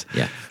that to us.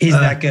 Yeah. He's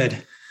that good.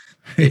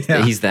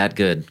 He's that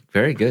good.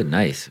 Very good.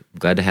 Nice. I'm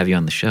glad to have you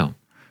on the show.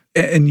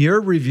 And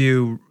your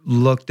review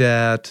looked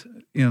at,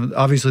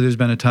 obviously there's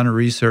been a ton of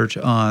research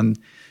on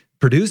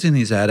producing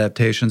these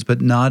adaptations,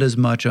 but not as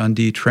much on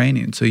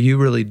detraining. So you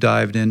really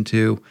dived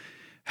into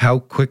how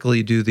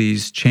quickly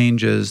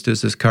does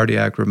this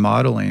cardiac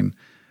remodeling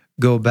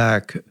go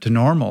back to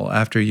normal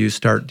after you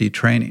start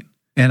detraining?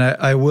 And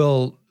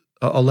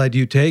I'll let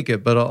you take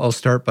it, but I'll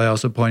start by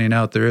also pointing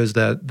out there is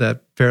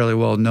that fairly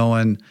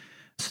well-known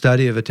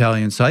study of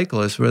Italian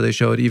cyclists where they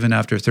showed even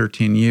after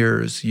 13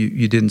 years,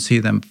 you didn't see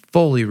them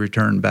fully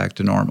return back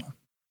to normal.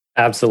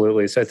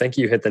 Absolutely. So I think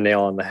you hit the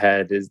nail on the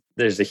head.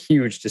 There's a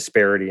huge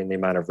disparity in the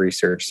amount of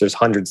research. There's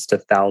hundreds to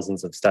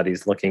thousands of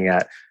studies looking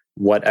at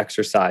what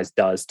exercise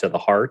does to the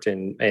heart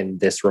and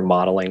this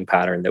remodeling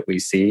pattern that we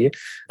see.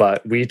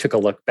 But we took a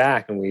look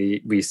back and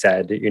we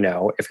said,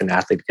 if an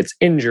athlete gets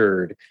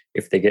injured,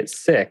 if they get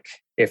sick,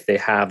 if they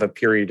have a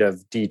period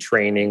of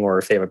detraining, or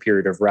if they have a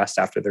period of rest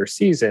after their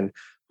season,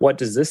 what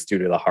does this do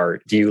to the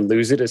heart? Do you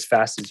lose it as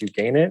fast as you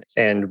gain it?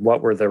 And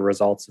what were the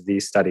results of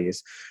these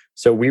studies?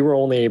 So we were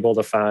only able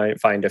to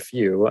find a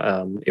few.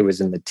 It was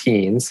in the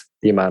teens,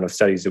 the amount of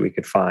studies that we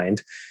could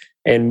find.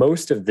 And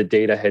most of the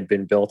data had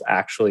been built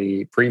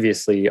actually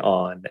previously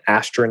on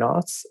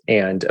astronauts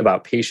and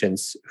about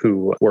patients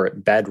who were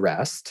at bed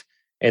rest.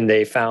 And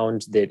they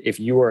found that if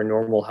you were a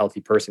normal, healthy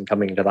person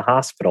coming into the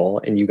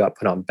hospital and you got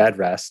put on bed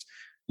rest,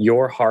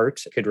 your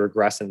heart could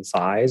regress in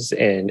size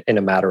in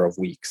a matter of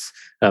weeks.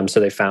 So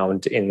they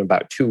found in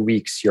about 2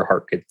 weeks, your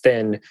heart could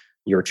thin,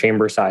 your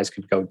chamber size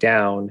could go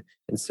down,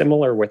 and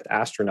similar with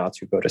astronauts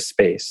who go to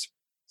space.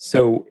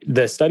 So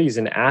the studies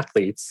in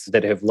athletes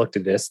that have looked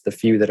at this, the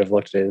few that have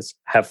looked at this,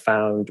 have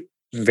found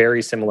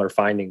very similar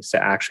findings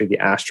to actually the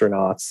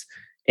astronauts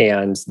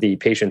and the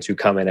patients who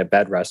come in at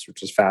bed rest,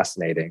 which is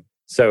fascinating.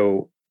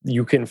 So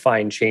you can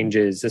find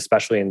changes,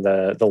 especially in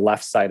the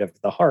left side of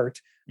the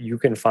heart. You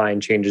can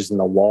find changes in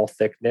the wall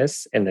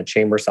thickness and the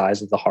chamber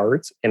size of the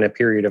heart in a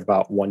period of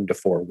about 1 to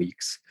 4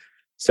 weeks.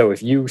 So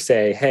if you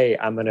say, hey,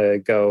 I'm going to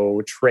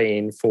go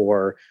train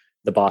for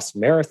the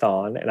Boston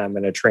Marathon and I'm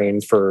going to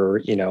train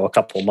for, a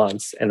couple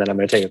months, and then I'm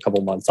going to take a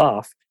couple months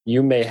off,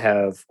 you may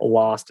have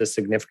lost a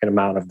significant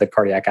amount of the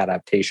cardiac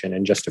adaptation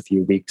in just a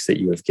few weeks that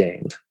you have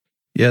gained.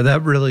 Yeah,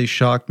 that really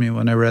shocked me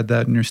when I read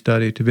that in your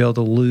study, to be able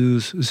to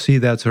see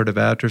that sort of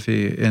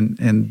atrophy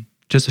in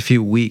just a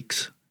few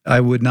weeks. I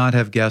would not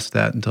have guessed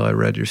that until I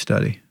read your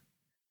study.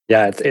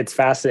 Yeah, it's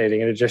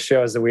fascinating, and it just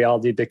shows that we all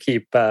need to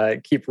keep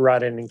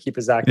running and keep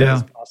as active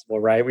as possible,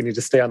 right? We need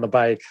to stay on the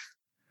bike.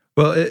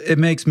 Well, it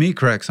makes me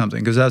correct something,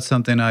 because that's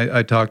something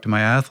I talk to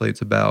my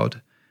athletes about.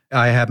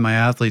 I have my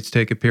athletes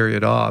take a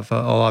period off.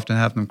 I'll often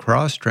have them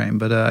cross-train,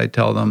 but I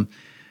tell them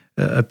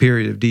a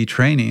period of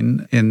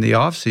detraining in the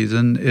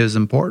off-season is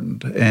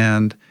important.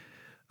 And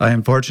I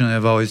unfortunately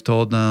have always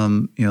told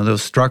them,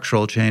 those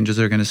structural changes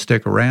are going to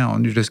stick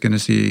around. You're just going to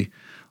see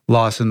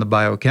loss in the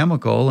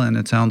biochemical, and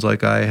it sounds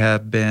like I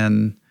have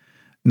been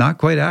not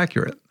quite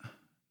accurate,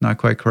 not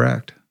quite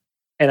correct.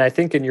 And I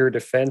think in your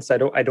defense, I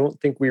don't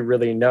think we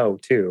really know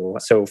too.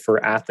 So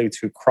for athletes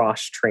who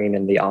cross-train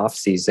in the off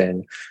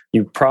season,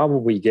 you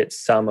probably get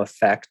some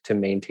effect to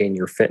maintain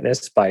your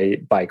fitness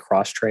by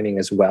cross-training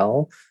as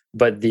well.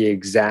 But the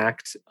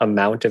exact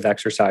amount of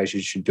exercise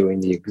you should do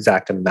and the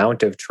exact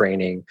amount of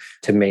training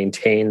to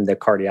maintain the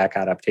cardiac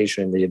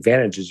adaptation and the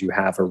advantages you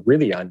have are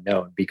really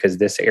unknown, because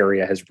this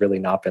area has really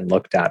not been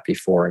looked at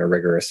before in a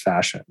rigorous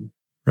fashion.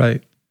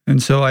 Right.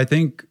 And so I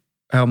think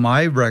how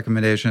my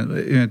recommendation,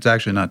 it's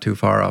actually not too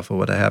far off of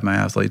what I have my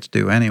athletes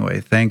do anyway,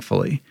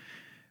 thankfully.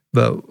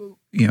 But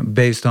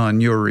based on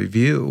your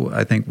review,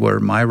 I think where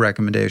my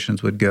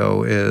recommendations would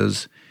go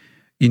is,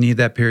 you need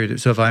that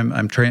period. So if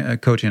I'm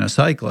coaching a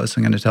cyclist,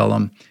 I'm going to tell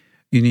them,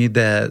 you need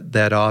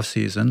that off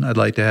season. I'd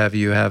like to have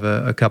you have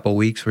a couple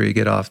weeks where you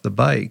get off the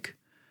bike,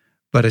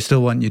 but I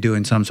still want you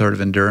doing some sort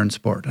of endurance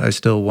sport. I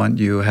still want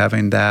you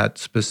having that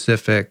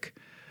specific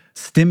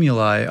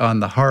stimuli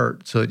on the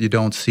heart so that you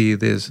don't see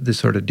this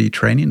sort of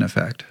detraining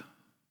effect.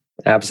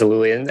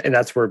 Absolutely. And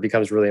that's where it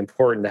becomes really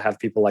important to have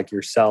people like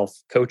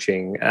yourself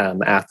coaching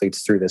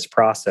athletes through this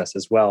process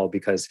as well,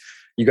 because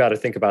you got to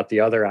think about the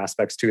other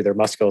aspects too, their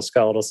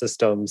musculoskeletal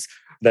systems,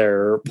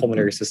 their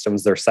pulmonary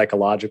systems, their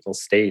psychological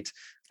state.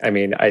 I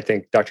mean, I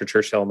think Dr.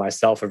 Churchill and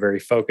myself are very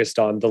focused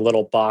on the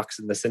little box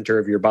in the center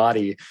of your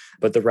body,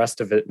 but the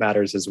rest of it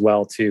matters as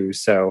well too.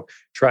 So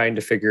trying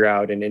to figure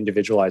out and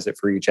individualize it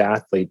for each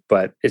athlete,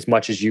 but as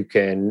much as you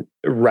can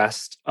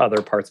rest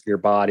other parts of your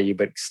body,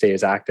 but stay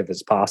as active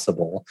as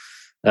possible.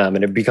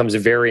 And it becomes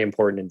very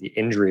important in the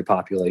injury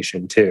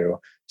population too.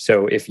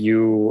 So if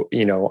you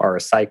are a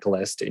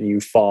cyclist and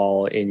you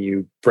fall and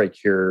you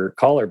break your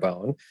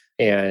collarbone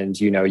and,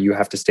 you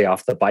have to stay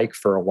off the bike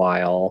for a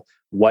while,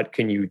 what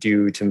can you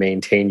do to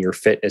maintain your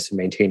fitness and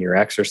maintain your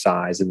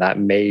exercise? And that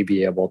may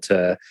be able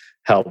to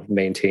help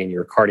maintain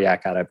your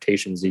cardiac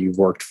adaptations that you've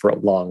worked for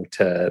long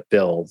to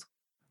build.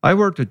 I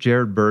worked with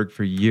Jared Berg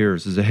for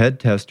years as a head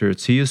tester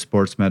at CU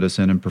Sports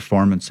Medicine and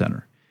Performance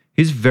Center.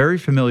 He's very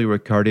familiar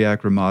with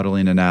cardiac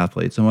remodeling in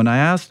athletes, and when I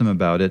asked him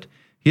about it,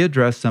 he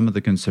addressed some of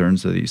the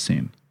concerns that he's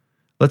seen.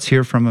 Let's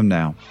hear from him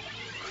now.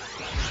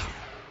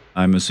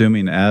 I'm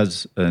assuming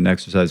as an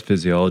exercise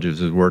physiologist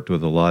who's worked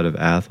with a lot of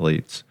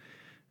athletes,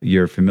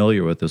 you're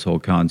familiar with this whole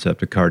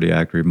concept of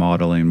cardiac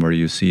remodeling, where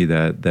you see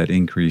that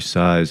increased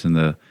size in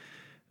the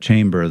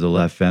chamber of the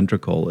left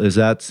ventricle. Is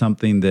that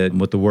something that,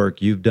 with the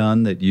work you've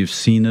done, that you've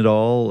seen it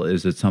all?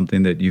 Is it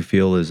something that you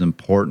feel is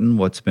important?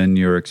 What's been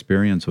your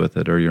experience with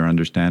it or your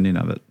understanding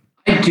of it?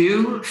 I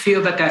do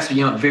feel that that's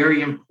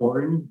very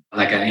important,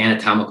 like an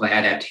anatomical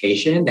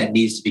adaptation that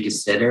needs to be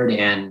considered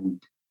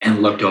and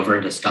looked over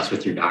and discussed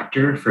with your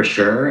doctor for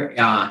sure.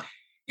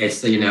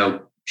 It's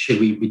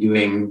should we be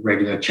doing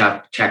regular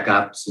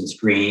checkups and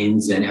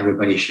screens, and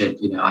everybody should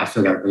I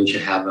feel everybody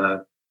should have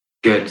a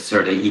good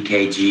sort of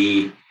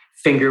EKG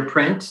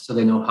fingerprint so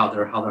they know how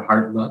their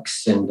heart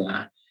looks and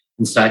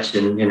such,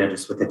 and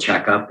just with the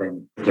checkup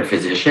and with their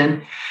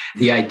physician.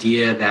 The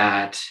idea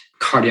that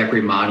cardiac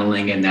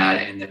remodeling and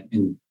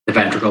the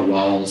ventricle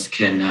walls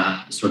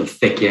can sort of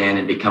thicken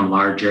and become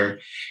larger,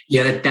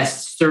 that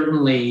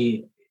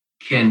certainly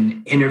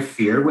can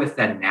interfere with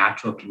that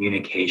natural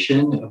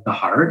communication of the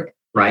heart,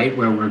 right?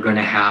 Where we're going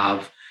to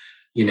have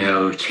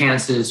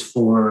chances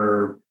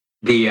for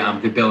the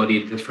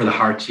ability for the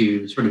heart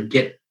to sort of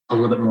get a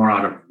little bit more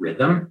out of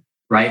rhythm,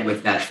 right,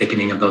 with that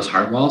thickening of those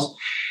heart walls.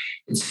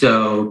 And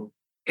so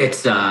it's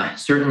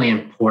certainly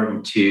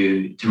important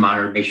to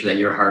monitor, make sure that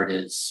your heart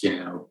is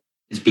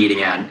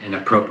beating at an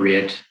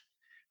appropriate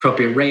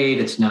rate.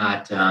 It's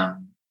not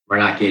we're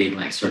not getting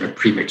like sort of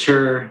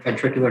premature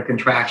ventricular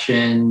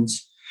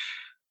contractions,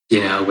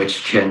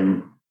 which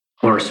can,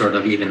 or sort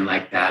of even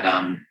like that.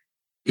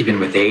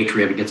 Even with age,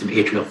 we get some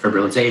atrial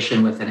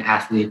fibrillation with an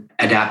athlete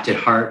adapted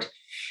heart,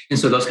 and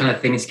so those kind of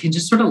things can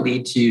just sort of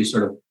lead to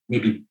sort of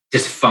maybe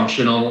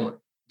dysfunctional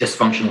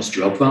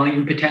stroke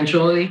volume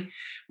potentially,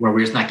 where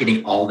we're just not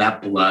getting all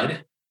that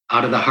blood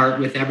out of the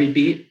heart with every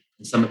beat.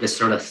 And some of this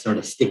sort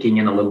of sticking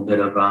in a little bit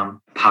of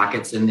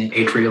pockets in the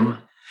atrium,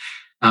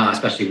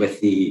 especially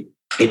with the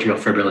atrial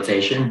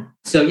fibrillation.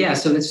 So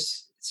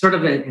it's sort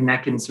of and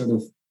that can sort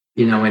of,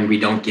 when we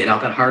don't get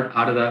out that heart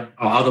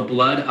all the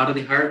blood out of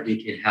the heart,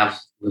 we can have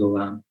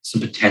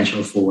some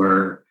potential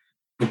for,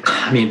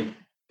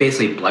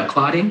 basically blood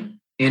clotting,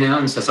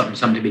 and so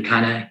something to be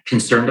kind of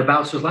concerned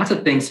about. So there's lots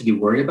of things to be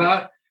worried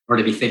about or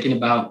to be thinking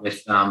about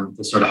with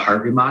the sort of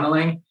heart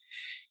remodeling.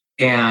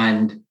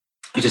 And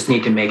we just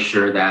need to make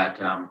sure that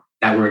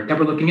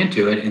we're looking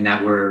into it, and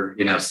that we're,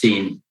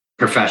 seeing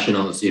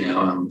professionals,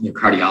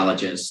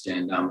 cardiologists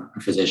and a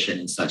physician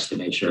and such, to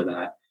make sure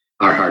that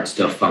our heart's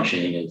still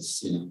functioning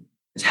as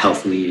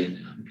healthily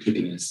and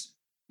keeping us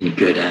in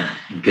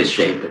good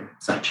shape and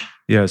such.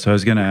 Yeah, so I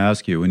was going to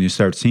ask you, when you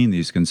start seeing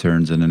these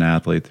concerns in an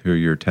athlete who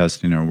you're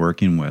testing or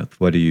working with,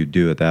 what do you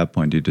do at that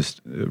point? Do you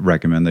just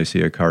recommend they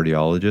see a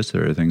cardiologist,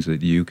 or are there things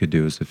that you could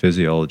do as a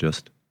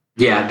physiologist?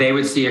 Yeah, they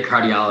would see a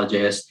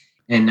cardiologist,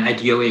 and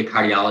ideally a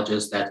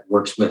cardiologist that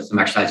works with some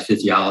exercise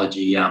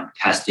physiology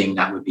testing,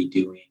 that would be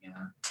doing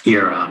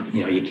your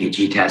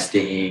EKG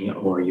testing,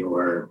 or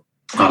you're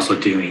also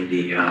doing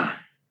the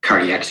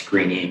cardiac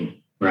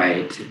screening,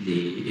 right?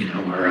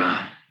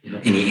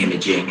 Any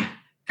imaging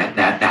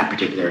that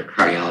particular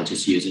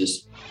cardiologist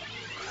uses.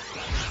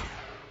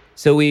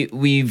 So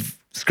we've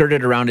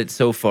skirted around it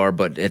so far,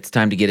 but it's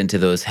time to get into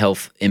those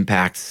health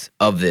impacts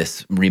of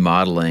this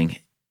remodeling.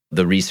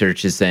 The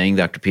research is saying,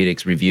 Dr.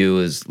 Piatek's review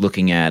is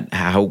looking at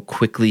how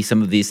quickly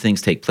some of these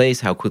things take place,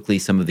 how quickly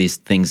some of these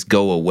things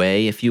go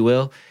away, if you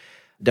will.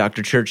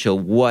 Dr. Churchill,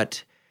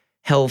 what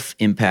health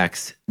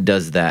impacts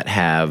does that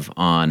have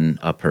on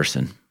a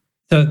person?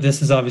 So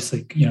this is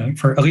obviously,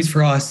 for at least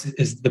for us,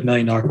 is the $1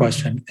 million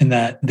question, in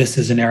that this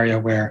is an area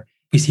where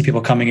we see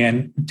people coming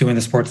in, doing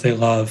the sports they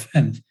love,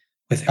 and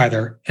with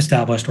either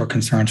established or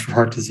concerns for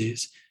heart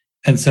disease.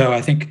 And so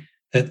I think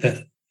that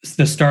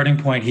the starting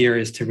point here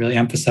is to really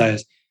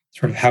emphasize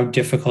sort of how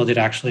difficult it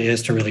actually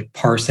is to really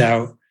parse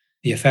out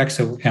the effects.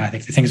 So I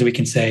think the things that we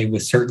can say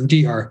with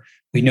certainty are,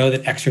 we know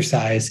that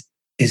exercise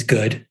is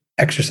good.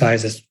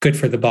 Exercise is good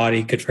for the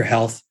body, good for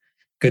health,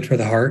 good for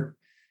the heart.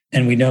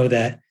 And we know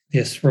that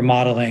this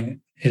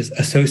remodeling is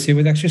associated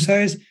with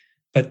exercise,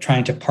 but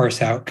trying to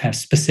parse out kind of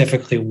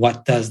specifically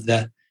what does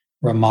the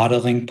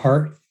remodeling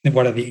part,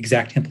 what are the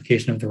exact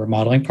implications of the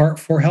remodeling part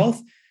for health,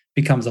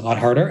 becomes a lot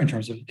harder in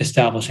terms of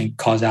establishing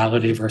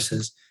causality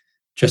versus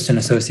just an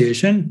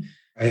association.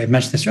 I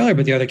mentioned this earlier,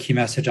 but the other key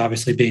message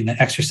obviously being that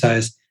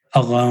exercise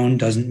alone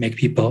doesn't make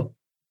people,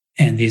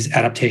 and these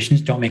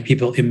adaptations don't make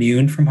people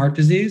immune from heart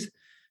disease,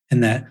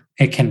 and that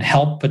it can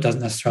help, but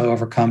doesn't necessarily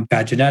overcome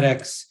bad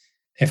genetics.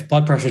 If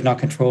blood pressure is not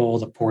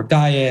controlled, a poor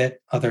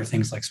diet, other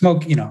things like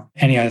smoke,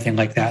 any other thing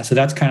like that. So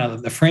that's kind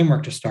of the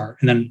framework to start.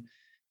 And then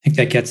I think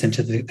that gets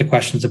into the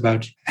questions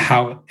about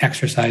how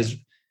exercise,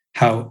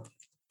 how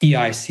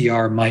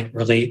EICR might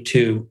relate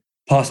to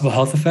possible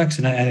health effects.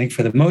 And I think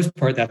for the most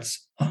part,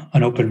 that's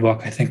an open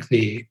book. I think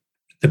the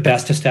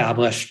best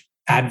established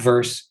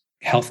adverse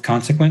health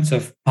consequence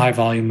of high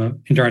volume of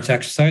endurance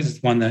exercise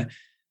is one that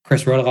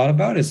Chris wrote a lot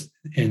about, is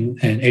in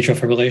atrial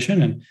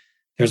fibrillation. And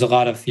there's a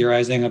lot of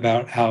theorizing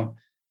about how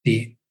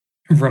the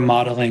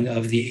remodeling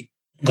of the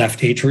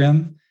left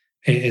atrium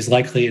is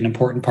likely an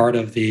important part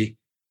of the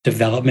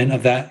development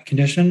of that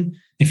condition.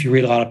 If you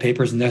read a lot of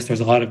papers in this, there's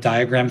a lot of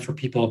diagrams where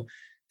people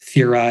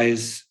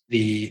theorize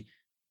the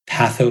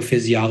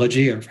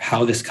pathophysiology of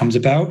how this comes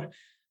about,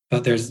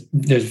 but there's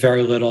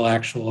very little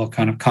actual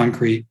kind of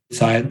concrete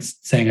science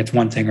saying it's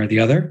one thing or the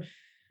other.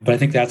 But I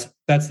think that's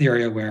the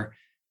area where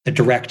the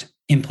direct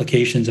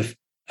implications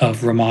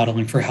of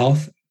remodeling for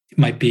health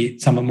might be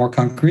somewhat more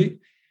concrete.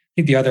 I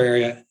think the other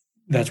area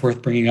that's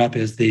worth bringing up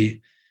is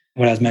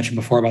what I was mentioned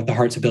before about the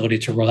heart's ability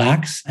to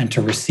relax and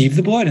to receive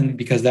the blood. And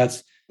because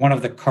that's one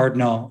of the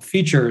cardinal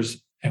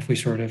features, if we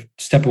sort of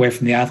step away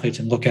from the athletes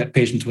and look at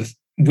patients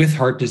with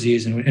heart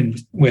disease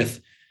and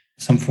with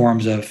some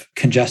forms of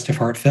congestive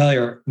heart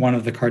failure, one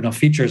of the cardinal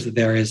features that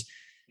there is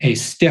a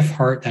stiff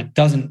heart that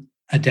doesn't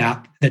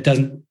adapt, that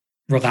doesn't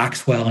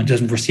relax well and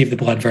doesn't receive the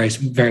blood very,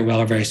 very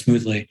well or very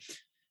smoothly.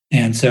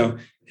 And so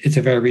it's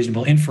a very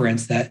reasonable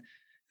inference that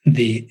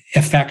the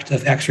effect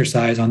of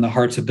exercise on the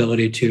heart's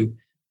ability to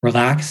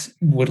relax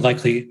would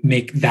likely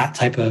make that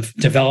type of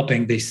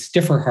developing the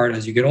stiffer heart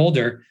as you get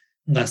older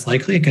less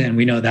likely. And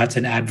we know that's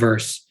an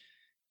adverse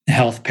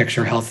health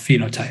picture, health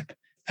phenotype.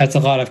 That's a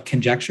lot of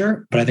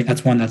conjecture, but I think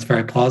that's one that's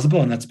very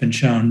plausible. And that's been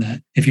shown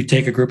that if you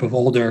take a group of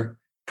older,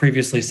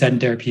 previously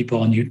sedentary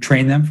people and you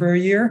train them for a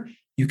year,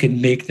 you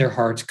can make their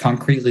hearts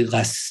concretely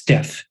less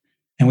stiff.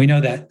 And we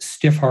know that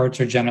stiff hearts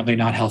are generally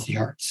not healthy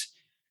hearts.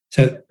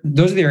 So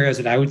those are the areas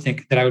that I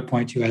would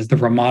point to as the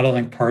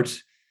remodeling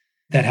parts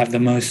that have the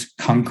most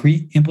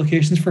concrete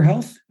implications for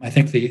health. I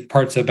think the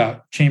parts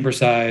about chamber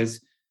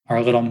size are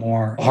a little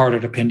more harder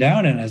to pin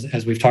down. And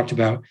as we've talked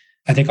about,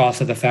 I think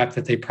also the fact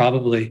that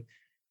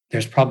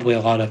there's probably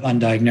a lot of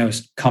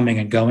undiagnosed coming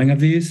and going of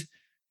these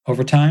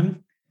over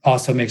time.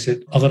 also makes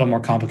it a little more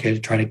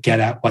complicated to try to get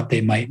at what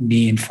they might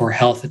mean for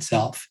health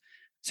itself.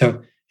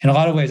 So in a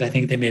lot of ways, I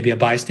think they may be a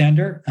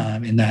bystander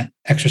in that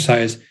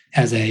exercise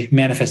as a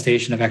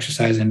manifestation of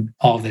exercise and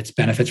all of its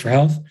benefits for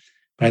health.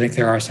 But I think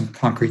there are some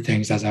concrete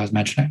things, as I was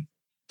mentioning.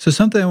 So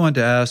something I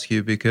wanted to ask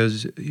you,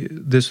 because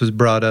this was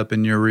brought up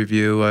in your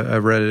review, I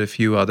read it a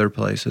few other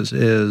places,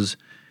 is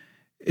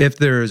if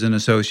there is an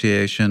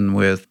association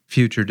with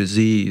future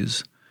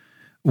disease,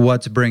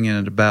 what's bringing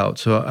it about?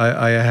 So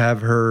I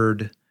have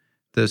heard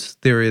this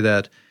theory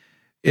that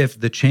if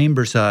the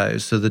chamber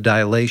size, so the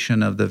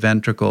dilation of the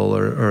ventricle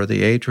or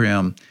the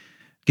atrium,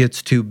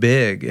 gets too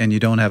big and you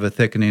don't have a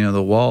thickening of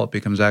the wall, it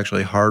becomes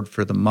actually hard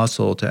for the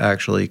muscle to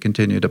actually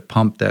continue to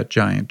pump that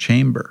giant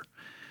chamber.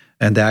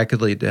 And that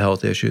could lead to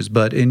health issues.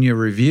 But in your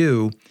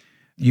review,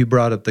 you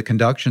brought up the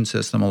conduction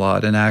system a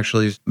lot and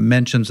actually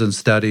mentioned some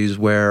studies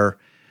where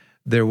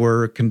there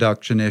were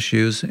conduction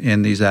issues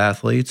in these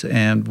athletes.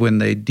 And when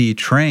they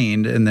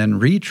detrained and then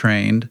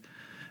retrained,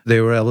 they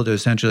were able to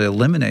essentially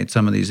eliminate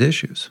some of these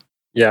issues.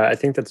 Yeah, I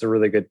think that's a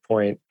really good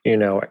point.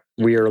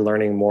 We are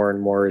learning more and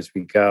more as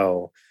we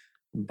go,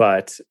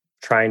 but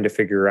trying to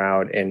figure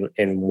out in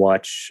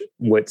what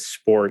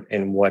sport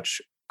and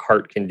which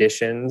heart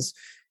conditions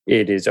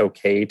it is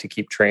okay to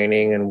keep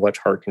training and which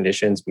heart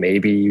conditions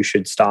maybe you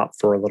should stop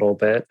for a little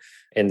bit.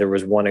 And there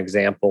was one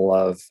example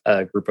of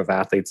a group of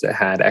athletes that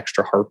had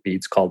extra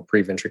heartbeats called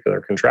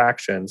preventricular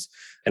contractions.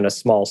 And a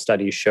small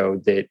study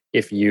showed that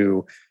if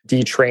you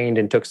detrained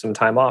and took some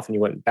time off and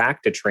you went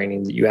back to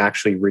training, that you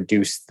actually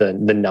reduced the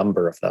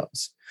number of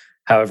those.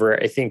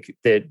 However, I think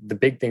that the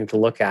big thing to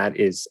look at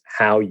is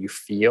how you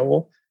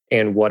feel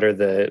and what are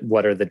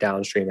the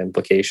downstream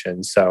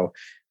implications. So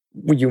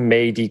you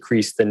may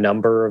decrease the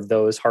number of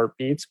those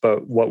heartbeats,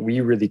 but what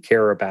we really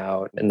care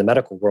about in the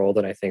medical world,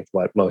 and I think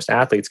what most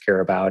athletes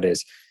care about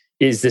is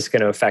this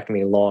going to affect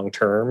me long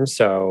term?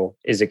 So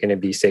is it going to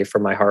be safe for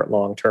my heart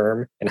long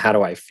term? And how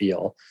do I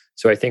feel?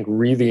 So I think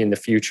really in the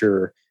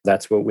future,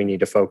 that's what we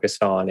need to focus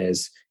on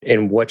is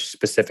in which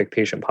specific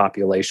patient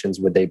populations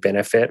would they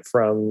benefit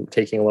from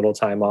taking a little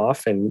time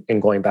off and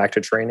going back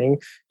to training,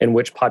 and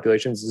which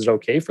populations is it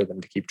okay for them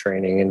to keep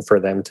training and for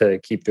them to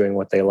keep doing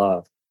what they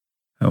love.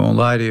 I won't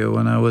lie to you.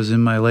 When I was in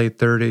my late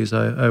 30s,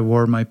 I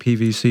wore my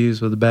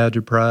PVCs with a badge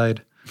of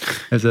pride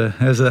as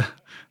a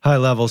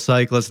high-level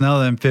cyclist. Now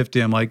that I'm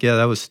 50, I'm like, yeah,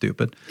 that was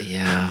stupid.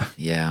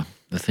 Yeah,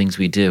 the things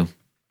we do.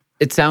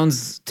 It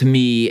sounds to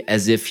me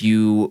as if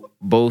you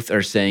both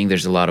are saying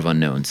there's a lot of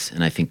unknowns,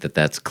 and I think that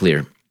that's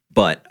clear.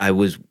 But I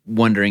was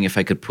wondering if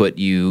I could put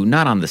you,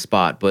 not on the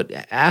spot, but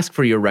ask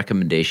for your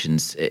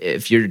recommendations.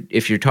 If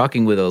you're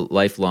talking with a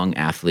lifelong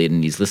athlete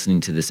and he's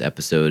listening to this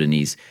episode and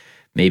he's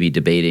maybe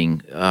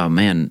debating, oh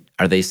man,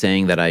 are they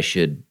saying that I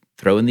should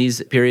throw in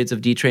these periods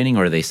of detraining,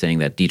 or are they saying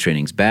that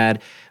detraining's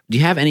bad? Do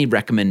you have any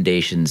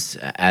recommendations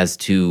as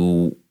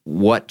to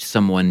what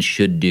someone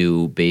should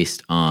do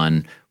based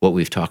on what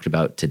we've talked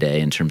about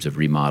today in terms of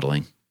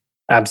remodeling?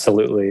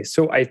 Absolutely.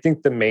 So I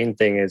think the main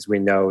thing is we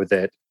know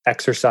that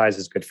exercise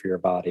is good for your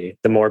body.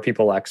 The more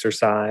people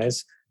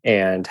exercise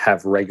and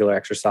have regular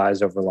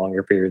exercise over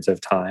longer periods of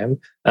time,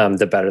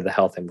 the better the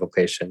health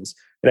implications.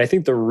 And I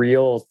think the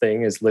real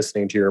thing is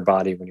listening to your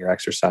body when you're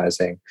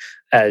exercising.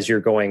 As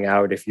you're going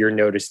out, if you're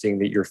noticing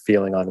that you're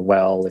feeling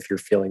unwell, if you're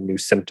feeling new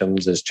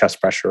symptoms as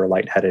chest pressure or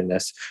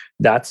lightheadedness,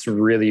 that's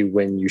really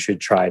when you should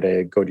try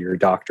to go to your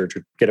doctor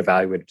to get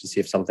evaluated to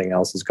see if something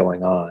else is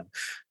going on.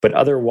 But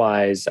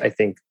otherwise, I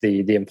think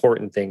the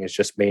important thing is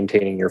just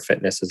maintaining your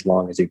fitness as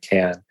long as you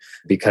can,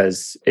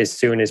 because as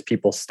soon as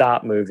people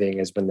stop moving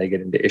is when they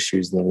get into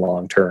issues in the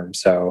long term.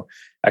 So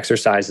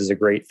exercise is a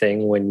great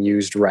thing when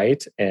used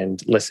right,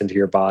 and listen to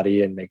your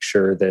body and make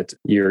sure that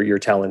you're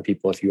telling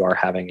people if you are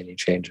having any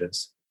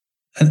changes.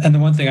 And the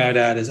one thing I would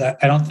add is I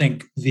don't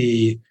think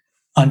the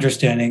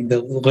understanding,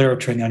 the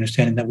literature and the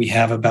understanding that we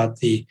have about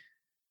the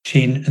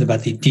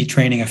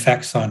detraining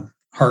effects on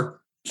heart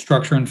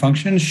structure and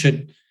function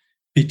should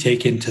be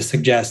taken to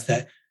suggest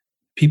that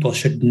people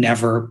should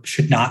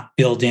not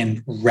build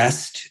in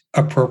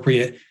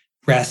appropriate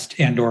rest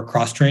and or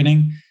cross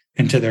training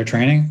into their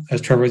training,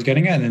 as Trevor was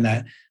getting at, and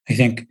that I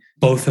think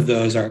both of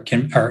those are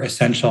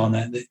essential. And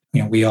that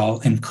we all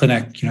in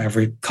clinic,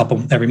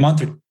 every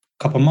month or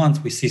couple months,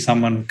 we see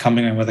someone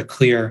coming in with a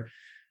clear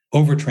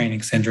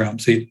overtraining syndrome.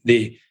 So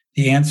the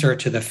answer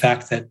to the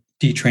fact that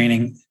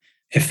detraining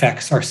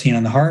effects are seen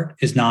on the heart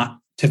is not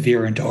to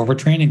veer into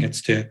overtraining.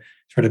 It's to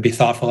sort of be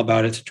thoughtful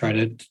about it, to try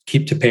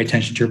to pay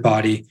attention to your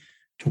body,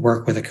 to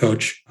work with a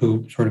coach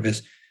who sort of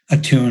is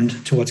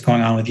attuned to what's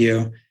going on with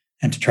you,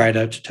 and to try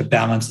to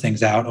balance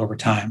things out over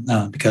time.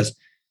 Because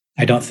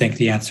I don't think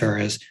the answer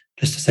is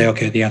just to say,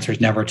 okay, the answer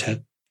is never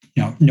to,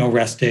 no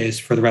rest days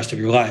for the rest of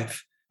your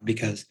life,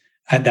 because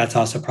that's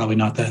also probably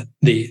not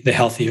the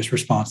healthiest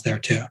response there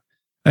too.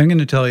 I'm going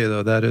to tell you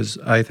though, that is,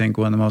 I think,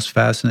 one of the most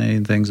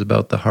fascinating things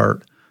about the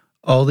heart.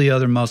 All the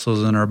other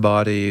muscles in our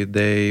body,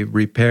 they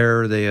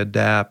repair, they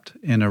adapt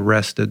in a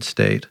rested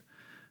state.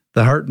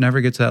 The heart never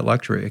gets that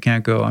luxury. It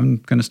can't go, I'm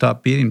going to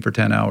stop beating for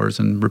 10 hours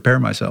and repair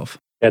myself.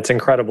 It's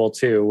incredible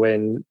too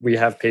when we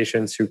have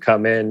patients who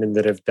come in and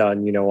that have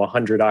done,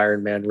 100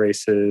 Ironman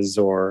races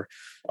or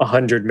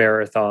 100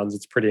 marathons.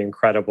 It's pretty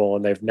incredible.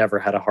 And they've never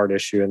had a heart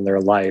issue in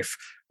their life,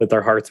 that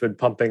their heart's been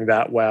pumping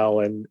that well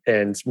and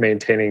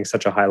maintaining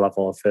such a high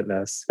level of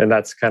fitness. And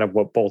that's kind of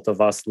what both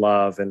of us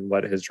love and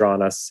what has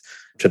drawn us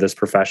to this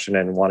profession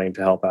and wanting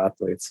to help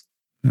athletes.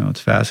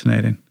 It's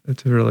fascinating.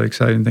 It's a really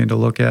exciting thing to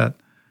look at.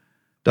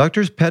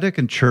 Doctors Pettick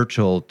and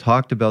Churchill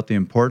talked about the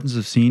importance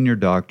of seeing your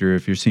doctor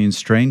if you're seeing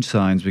strange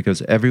signs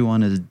because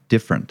everyone is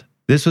different.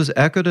 This was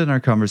echoed in our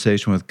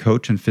conversation with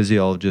coach and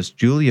physiologist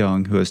Julie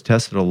Young, who has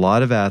tested a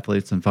lot of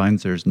athletes and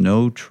finds there's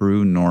no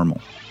true normal.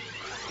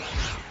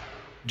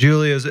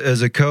 Julie,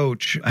 as a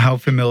coach, how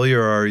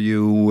familiar are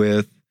you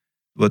with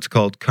what's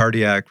called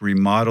cardiac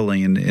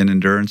remodeling in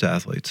endurance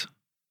athletes?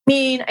 I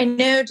mean, I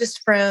know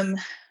just from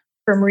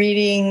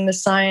reading the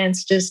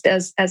science, just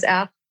as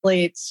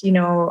athletes,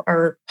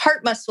 our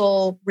heart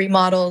muscle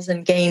remodels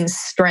and gains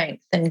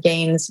strength and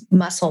gains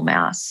muscle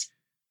mass.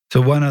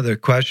 So one other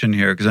question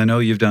here, because I know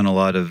you've done a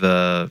lot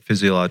of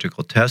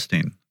physiological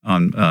testing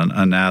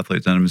on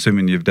athletes, and I'm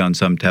assuming you've done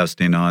some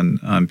testing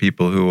on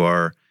people who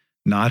are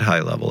not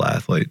high-level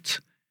athletes.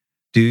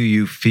 Do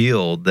you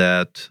feel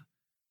that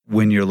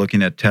when you're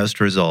looking at test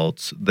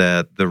results,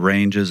 that the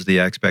ranges, the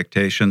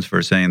expectations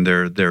for saying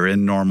they're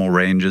in normal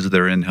ranges,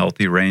 they're in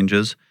healthy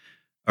ranges,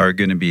 are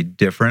going to be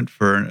different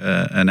for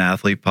an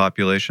athlete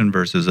population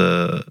versus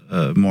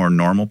a more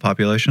normal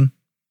population?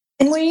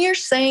 And when you're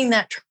saying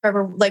that,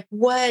 Trevor, like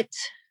what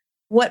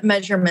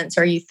measurements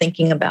are you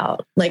thinking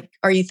about? Like,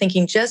 are you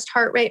thinking just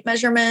heart rate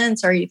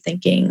measurements? Are you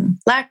thinking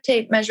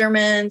lactate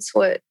measurements?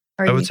 What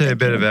are you I would say thinking? a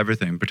bit of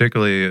everything,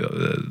 particularly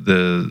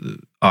the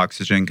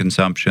oxygen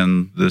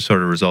consumption, the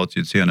sort of results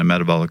you'd see on a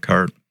metabolic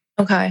cart.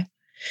 Okay.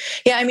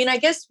 Yeah, I mean, I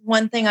guess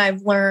one thing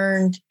I've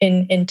learned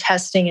in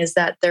testing is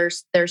that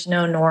there's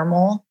no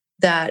normal,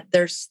 that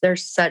there's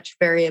such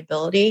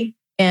variability.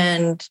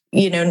 And,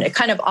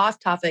 kind of off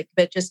topic,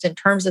 but just in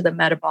terms of the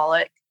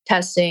metabolic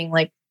testing,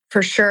 like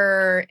for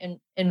sure,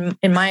 in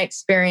my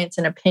experience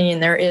and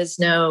opinion, there is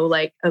no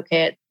like,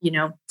 okay, at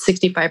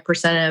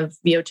 65% of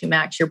VO2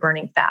 max, you're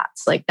burning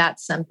fats. Like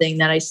that's something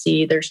that I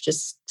see. There's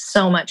just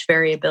so much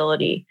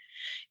variability.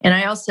 And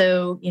I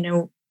also,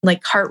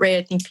 like heart rate,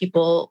 I think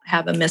people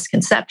have a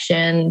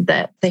misconception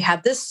that they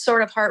have this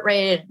sort of heart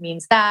rate, and it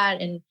means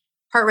that. And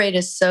heart rate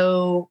is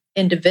so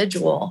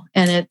individual,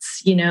 and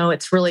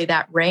it's really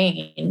that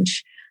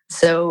range.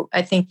 So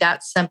I think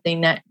that's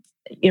something that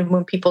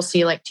when people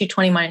see like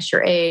 220 minus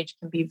your age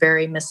can be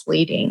very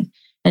misleading.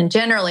 And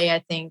generally, I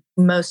think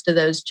most of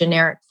those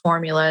generic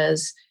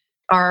formulas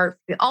are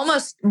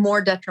almost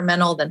more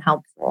detrimental than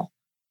helpful.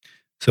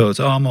 So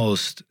it's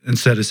almost,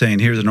 instead of saying,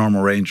 here's a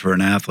normal range for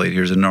an athlete,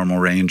 here's a normal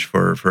range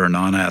for a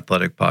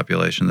non-athletic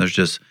population, there's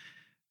just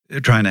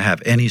trying to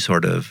have any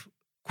sort of,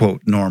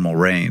 quote, normal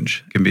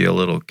range can be a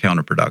little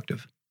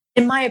counterproductive.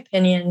 In my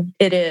opinion,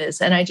 it is.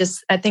 And I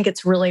think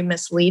it's really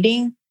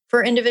misleading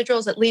for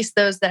individuals, at least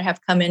those that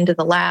have come into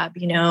the lab,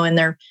 and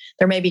they're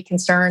maybe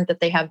concerned that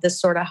they have this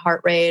sort of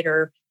heart rate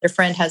or their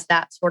friend has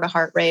that sort of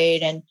heart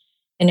rate. And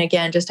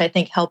again, just I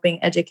think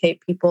helping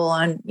educate people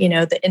on,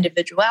 the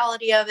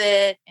individuality of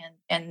it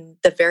and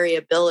the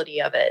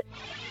variability of it.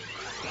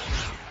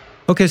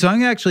 Okay, so I'm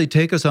going to actually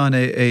take us on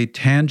a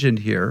tangent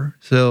here.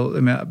 So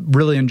I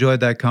really enjoyed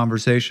that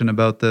conversation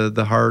about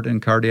the heart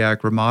and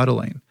cardiac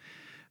remodeling.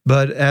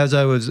 But as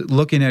I was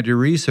looking at your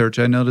research,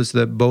 I noticed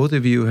that both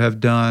of you have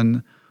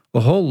done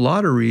a whole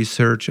lot of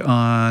research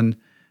on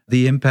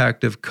the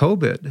impact of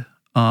COVID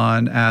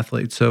on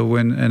athletes. So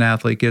when an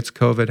athlete gets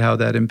COVID, how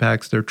that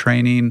impacts their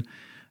training,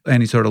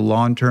 any sort of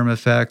long-term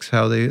effects,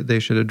 how they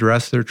should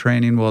address their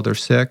training while they're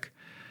sick.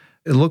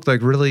 It looked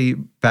like really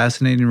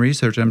fascinating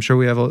research. I'm sure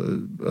we have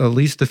at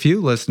least a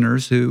few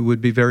listeners who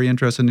would be very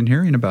interested in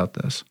hearing about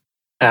this.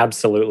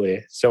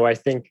 Absolutely. So I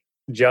think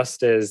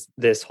just as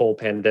this whole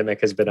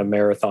pandemic has been a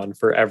marathon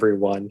for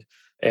everyone,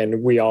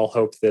 and we all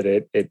hope that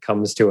it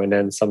comes to an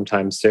end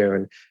sometime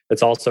soon,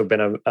 it's also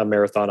been a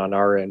marathon on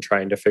our end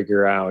trying to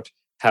figure out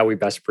how we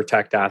best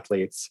protect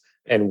athletes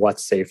and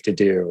what's safe to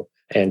do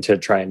and to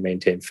try and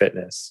maintain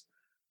fitness.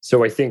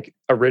 So I think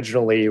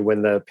originally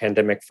when the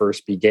pandemic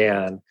first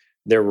began,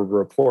 there were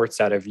reports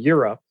out of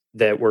Europe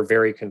that were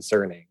very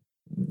concerning.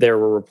 There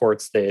were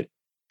reports that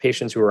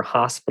patients who were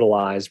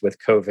hospitalized with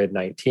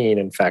COVID-19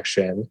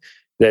 infection,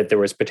 that there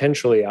was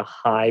potentially a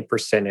high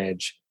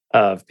percentage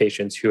of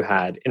patients who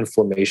had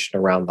inflammation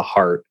around the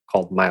heart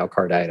called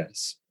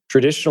myocarditis.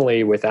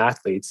 Traditionally, with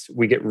athletes,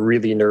 we get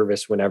really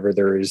nervous whenever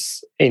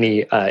there's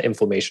any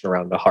inflammation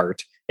around the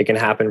heart. It can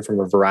happen from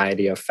a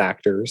variety of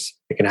factors.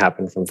 It can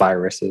happen from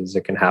viruses.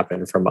 It can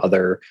happen from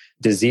other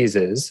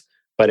diseases.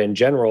 But in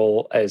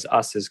general, as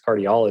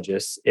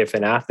cardiologists, if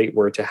an athlete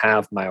were to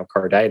have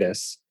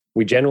myocarditis,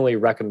 we generally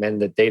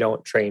recommend that they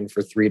don't train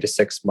for 3 to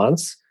 6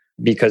 months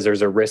because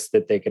there's a risk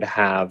that they could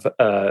have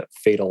a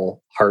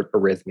fatal heart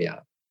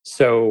arrhythmia.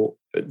 So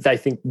I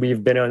think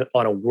we've been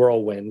on a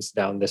whirlwind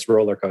down this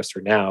roller coaster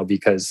now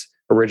because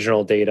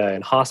original data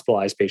in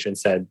hospitalized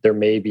patients said there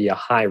may be a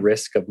high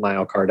risk of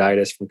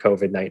myocarditis from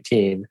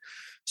COVID-19.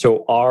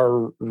 So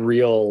our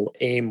real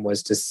aim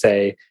was to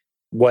say,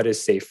 what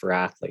is safe for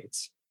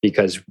athletes?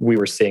 Because we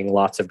were seeing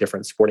lots of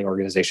different sporting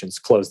organizations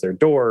close their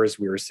doors.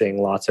 We were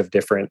seeing lots of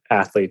different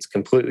athletes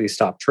completely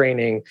stop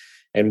training.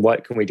 And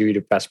what can we do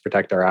to best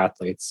protect our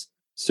athletes?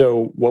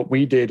 So what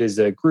we did as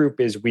a group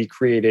is we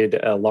created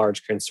a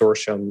large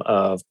consortium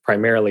of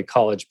primarily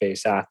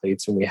college-based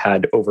athletes, and we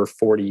had over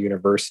 40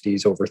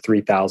 universities, over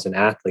 3,000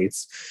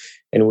 athletes.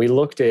 And we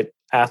looked at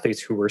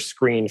athletes who were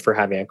screened for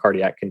having a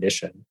cardiac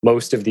condition.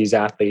 Most of these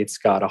athletes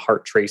got a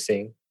heart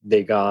tracing.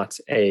 They got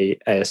a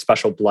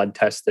special blood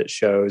test that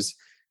shows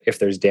if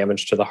there's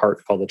damage to the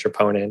heart called a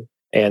troponin.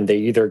 And they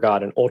either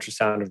got an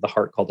ultrasound of the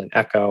heart called an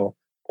echo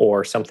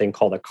or something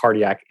called a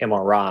cardiac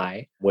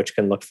MRI, which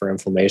can look for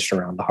inflammation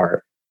around the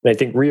heart. And I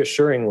think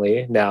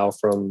reassuringly now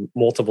from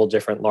multiple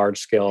different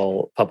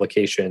large-scale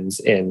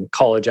publications in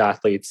college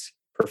athletes,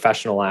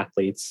 professional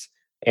athletes,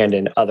 and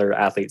in other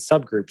athlete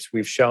subgroups,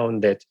 we've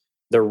shown that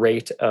the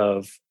rate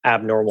of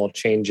abnormal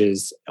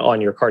changes on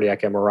your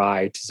cardiac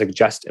MRI to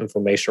suggest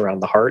inflammation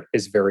around the heart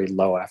is very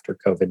low after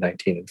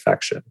COVID-19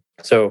 infection.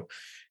 So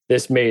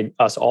this made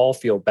us all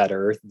feel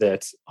better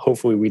that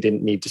hopefully we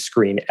didn't need to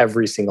screen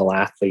every single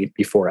athlete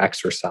before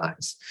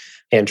exercise.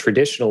 And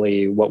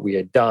traditionally, what we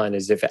had done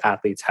is if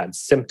athletes had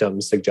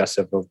symptoms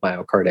suggestive of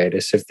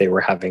myocarditis, if they were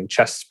having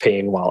chest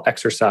pain while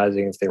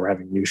exercising, if they were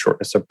having new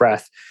shortness of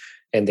breath,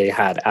 and they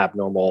had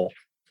abnormal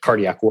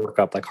cardiac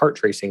workup like heart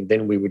tracing,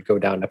 then we would go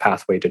down a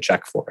pathway to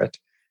check for it.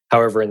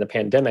 However, in the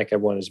pandemic,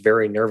 everyone was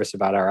very nervous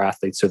about our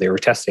athletes, so they were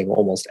testing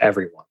almost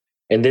everyone.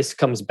 And this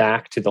comes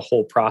back to the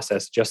whole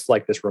process, just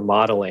like this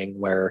remodeling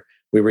where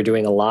we were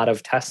doing a lot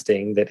of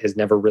testing that has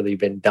never really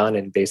been done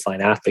in baseline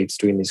athletes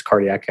doing these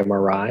cardiac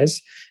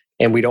MRIs.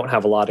 And we don't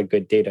have a lot of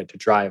good data to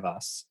drive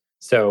us.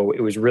 So it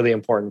was really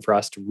important for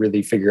us to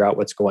really figure out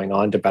what's going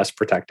on to best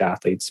protect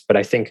athletes. But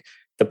I think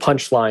the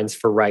punchlines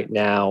for right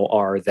now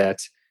are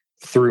that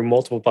through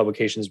multiple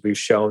publications, we've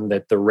shown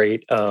that the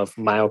rate of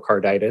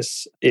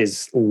myocarditis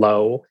is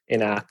low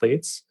in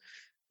athletes.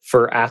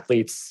 For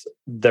athletes,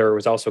 there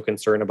was also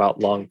concern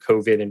about long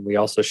COVID, and we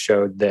also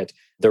showed that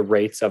the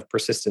rates of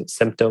persistent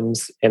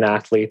symptoms in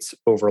athletes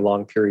over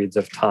long periods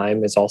of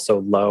time is also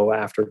low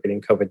after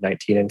getting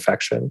COVID-19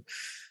 infection.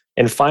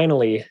 And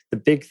finally, the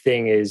big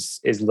thing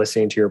is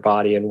listening to your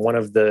body. And one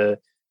of the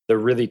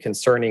really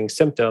concerning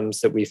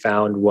symptoms that we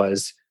found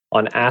was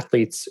on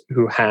athletes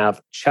who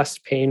have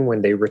chest pain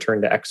when they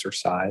return to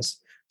exercise.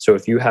 So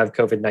if you have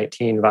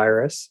COVID-19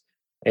 virus,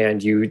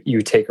 and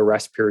you take a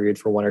rest period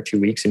for 1 or 2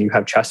 weeks and you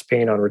have chest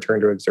pain on return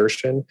to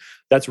exertion,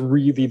 that's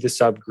really the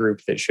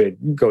subgroup that should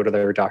go to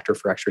their doctor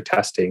for extra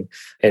testing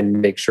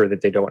and make sure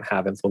that they don't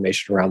have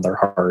inflammation around their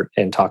heart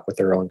and talk with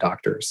their own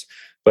doctors.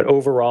 But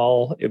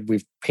overall,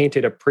 we've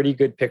painted a pretty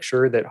good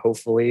picture that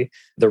hopefully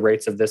the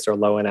rates of this are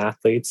low in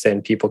athletes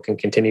and people can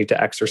continue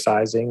to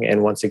exercising.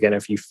 And once again,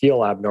 if you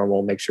feel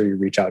abnormal, make sure you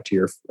reach out to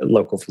your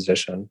local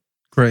physician.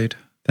 Great.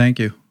 Thank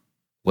you.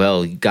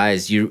 Well,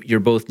 guys, you're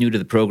both new to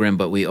the program,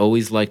 but we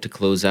always like to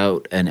close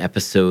out an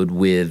episode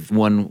with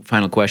one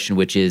final question,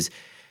 which is,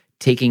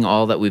 taking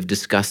all that we've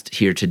discussed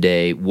here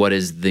today, what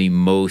is the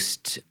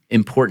most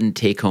important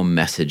take-home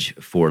message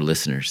for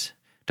listeners?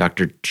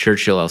 Dr.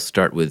 Churchill, I'll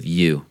start with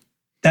you.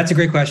 That's a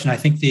great question. I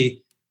think the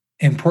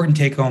important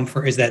take-home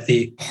is that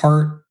the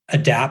heart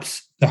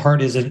adapts. The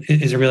heart is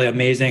a really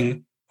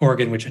amazing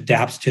organ which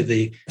adapts to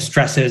the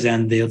stresses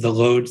and the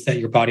loads that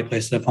your body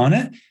places upon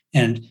it.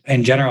 And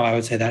in general, I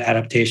would say that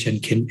adaptation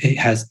it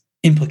has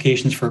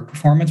implications for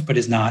performance, but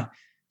is not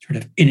sort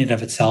of in and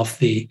of itself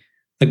the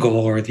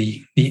goal or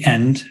the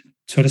end,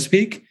 so to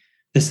speak.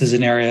 This is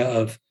an area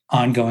of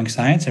ongoing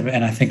science.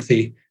 And I think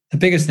the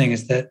biggest thing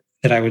is that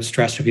I would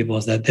stress to people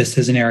is that this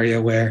is an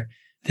area where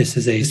this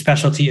is a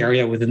specialty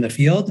area within the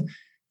field.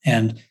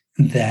 And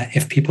that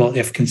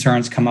if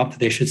concerns come up, that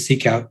they should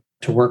seek out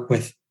to work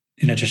with,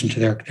 in addition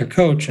to their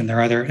coach and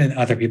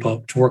other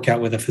people, to work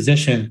out with a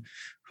physician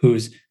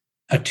who's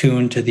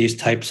attuned to these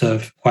types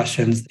of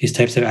questions, these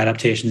types of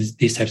adaptations,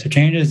 these types of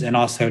changes, and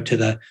also to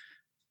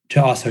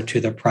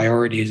the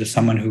priorities of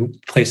someone who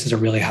places a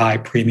really high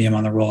premium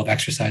on the role of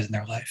exercise in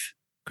their life.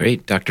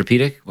 Great. Dr.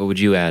 Pedic, what would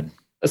you add?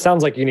 It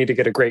sounds like you need to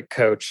get a great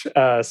coach,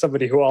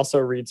 somebody who also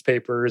reads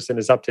papers and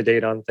is up to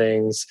date on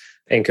things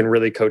and can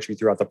really coach you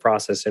throughout the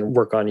process and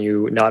work on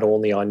you, not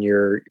only on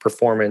your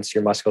performance,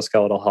 your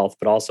musculoskeletal health,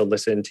 but also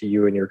listen to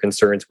you and your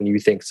concerns when you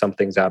think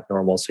something's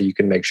abnormal so you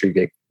can make sure you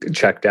get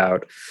checked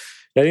out.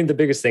 And I think the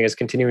biggest thing is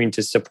continuing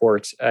to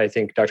support, I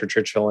think Dr.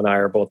 Churchill and I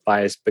are both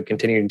biased, but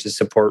continuing to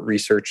support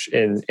research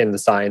in the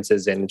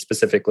sciences and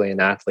specifically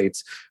in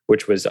athletes,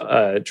 which was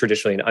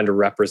traditionally an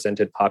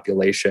underrepresented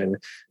population.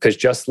 Because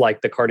just like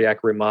the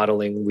cardiac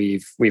remodeling,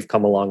 we've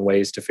come a long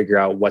ways to figure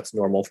out what's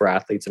normal for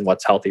athletes and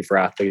what's healthy for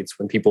athletes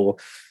when people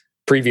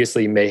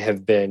previously may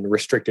have been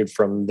restricted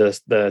from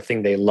the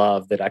thing they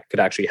love that could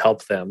actually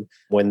help them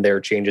when their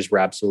changes were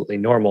absolutely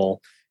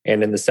normal.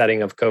 And in the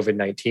setting of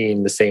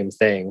COVID-19, the same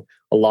thing.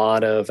 a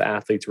lot of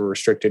athletes were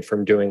restricted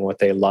from doing what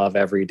they love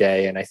every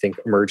day. And I think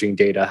emerging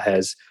data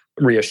has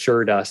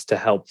reassured us to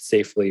help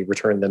safely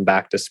return them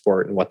back to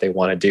sport and what they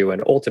want to do.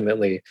 And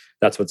ultimately,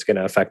 that's what's going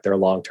to affect their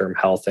long-term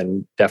health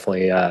and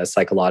definitely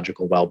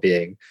psychological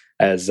well-being,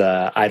 as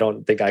I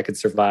don't think I could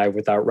survive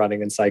without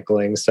running and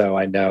cycling. So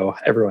I know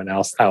everyone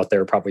else out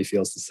there probably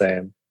feels the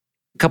same.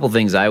 A couple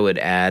things I would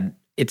add.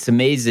 It's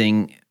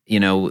amazing,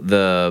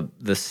 the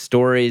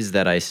stories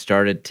that I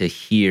started to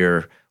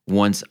hear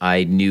once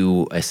I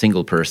knew a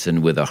single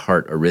person with a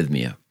heart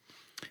arrhythmia.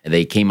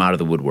 They came out of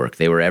the woodwork.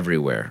 They were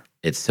everywhere.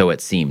 So it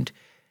seemed.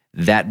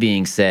 That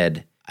being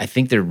said, I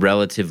think they're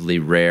relatively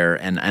rare,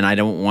 and I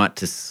don't want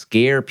to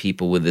scare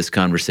people with this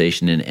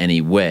conversation in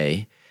any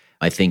way.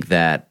 I think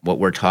that what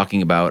we're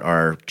talking about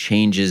are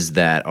changes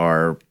that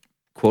are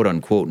quote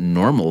unquote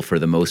normal for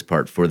the most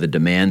part for the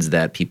demands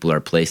that people are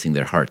placing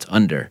their hearts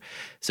under.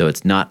 So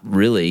it's not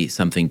really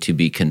something to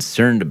be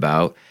concerned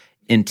about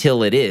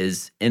until it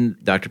is. And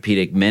Dr.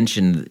 Pedic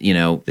mentioned,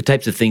 the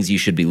types of things you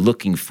should be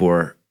looking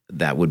for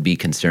that would be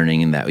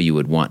concerning and that you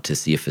would want to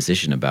see a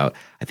physician about.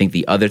 I think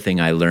the other thing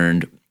I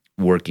learned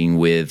working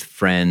with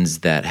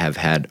friends that have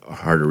had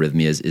heart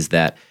arrhythmias is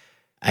that,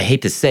 I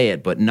hate to say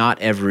it, but not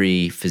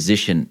every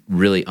physician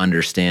really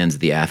understands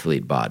the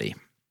athlete body.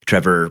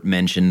 Trevor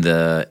mentioned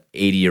the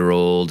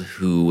 80-year-old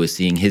who was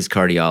seeing his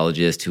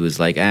cardiologist who was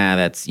like,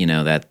 that's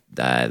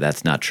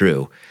not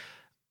true.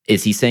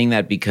 Is he saying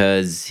that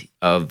because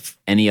of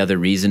any other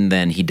reason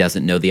than he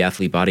doesn't know the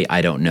athlete body?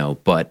 I don't know.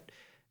 But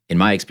in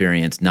my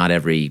experience, not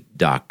every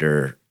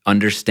doctor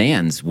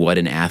understands what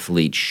an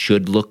athlete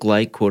should look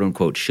like, quote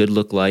unquote, should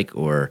look like,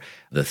 or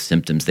the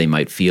symptoms they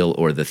might feel,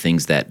 or the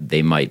things that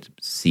they might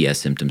see as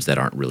symptoms that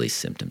aren't really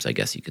symptoms, I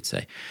guess you could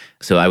say.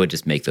 So I would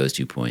just make those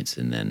 2 points.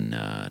 And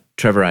then,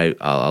 Trevor,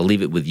 I'll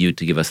leave it with you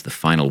to give us the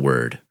final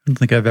word. I don't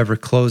think I've ever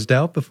closed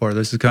out before.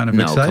 This is kind of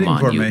exciting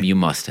for me. You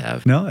must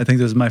have. No, I think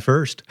this is my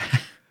first.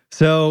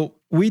 So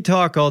we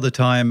talk all the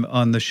time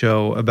on the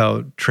show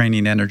about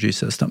training energy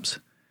systems.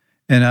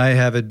 And I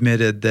have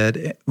admitted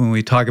that when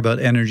we talk about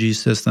energy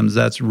systems,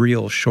 that's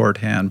real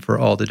shorthand for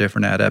all the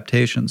different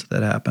adaptations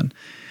that happen.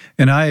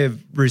 And I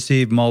have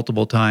received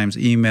multiple times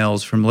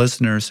emails from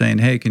listeners saying,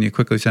 hey, can you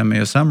quickly send me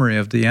a summary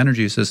of the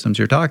energy systems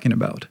you're talking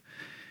about?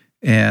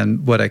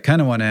 And what I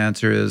kind of want to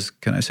answer is,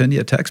 can I send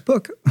you a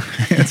textbook?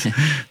 It's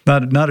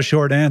not a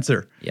short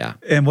answer. Yeah.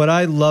 And what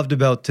I loved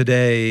about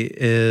today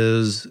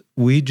is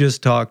we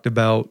just talked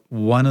about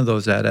one of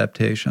those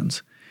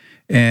adaptations.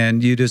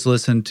 And you just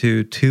listen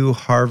to 2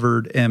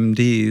 Harvard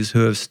MDs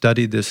who have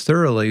studied this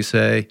thoroughly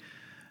say,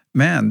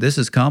 man, this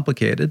is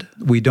complicated.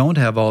 We don't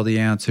have all the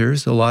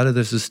answers. A lot of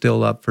this is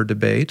still up for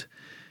debate.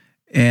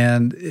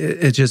 And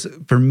it's just,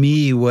 for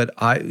me, what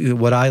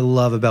I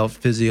love about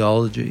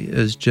physiology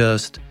is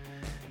just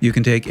you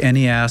can take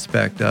any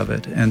aspect of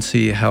it and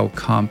see how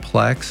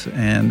complex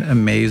and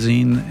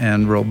amazing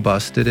and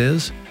robust it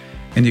is.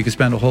 And you can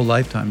spend a whole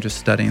lifetime just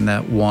studying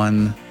that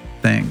one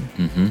thing.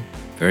 Mm-hmm.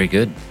 Very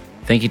good.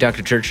 Thank you,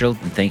 Dr. Churchill,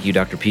 and thank you,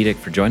 Dr. Pedic,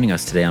 for joining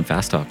us today on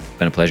Fast Talk. It's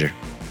been a pleasure.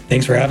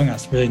 Thanks for having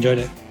us. Really enjoyed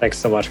it. Thanks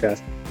so much,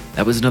 guys.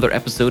 That was another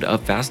episode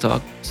of Fast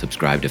Talk.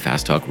 Subscribe to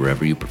Fast Talk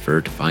wherever you prefer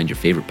to find your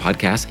favorite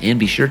podcasts, and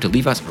be sure to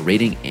leave us a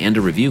rating and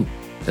a review.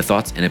 The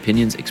thoughts and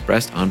opinions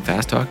expressed on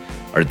Fast Talk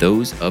are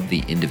those of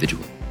the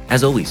individual.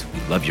 As always,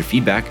 we love your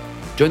feedback.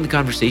 Join the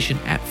conversation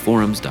at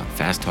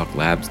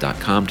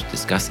forums.fasttalklabs.com to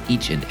discuss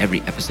each and every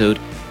episode.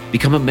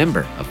 Become a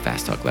member of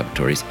Fast Talk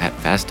Laboratories at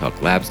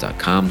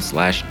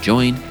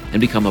fasttalklabs.com/join and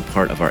become a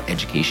part of our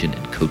education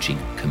and coaching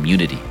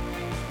community.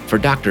 For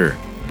Dr.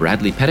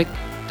 Bradley Pedic,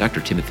 Dr.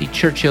 Timothy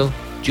Churchill,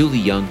 Julie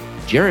Young,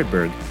 Jared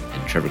Berg,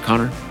 and Trevor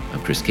Connor,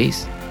 I'm Chris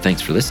Case.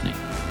 Thanks for listening.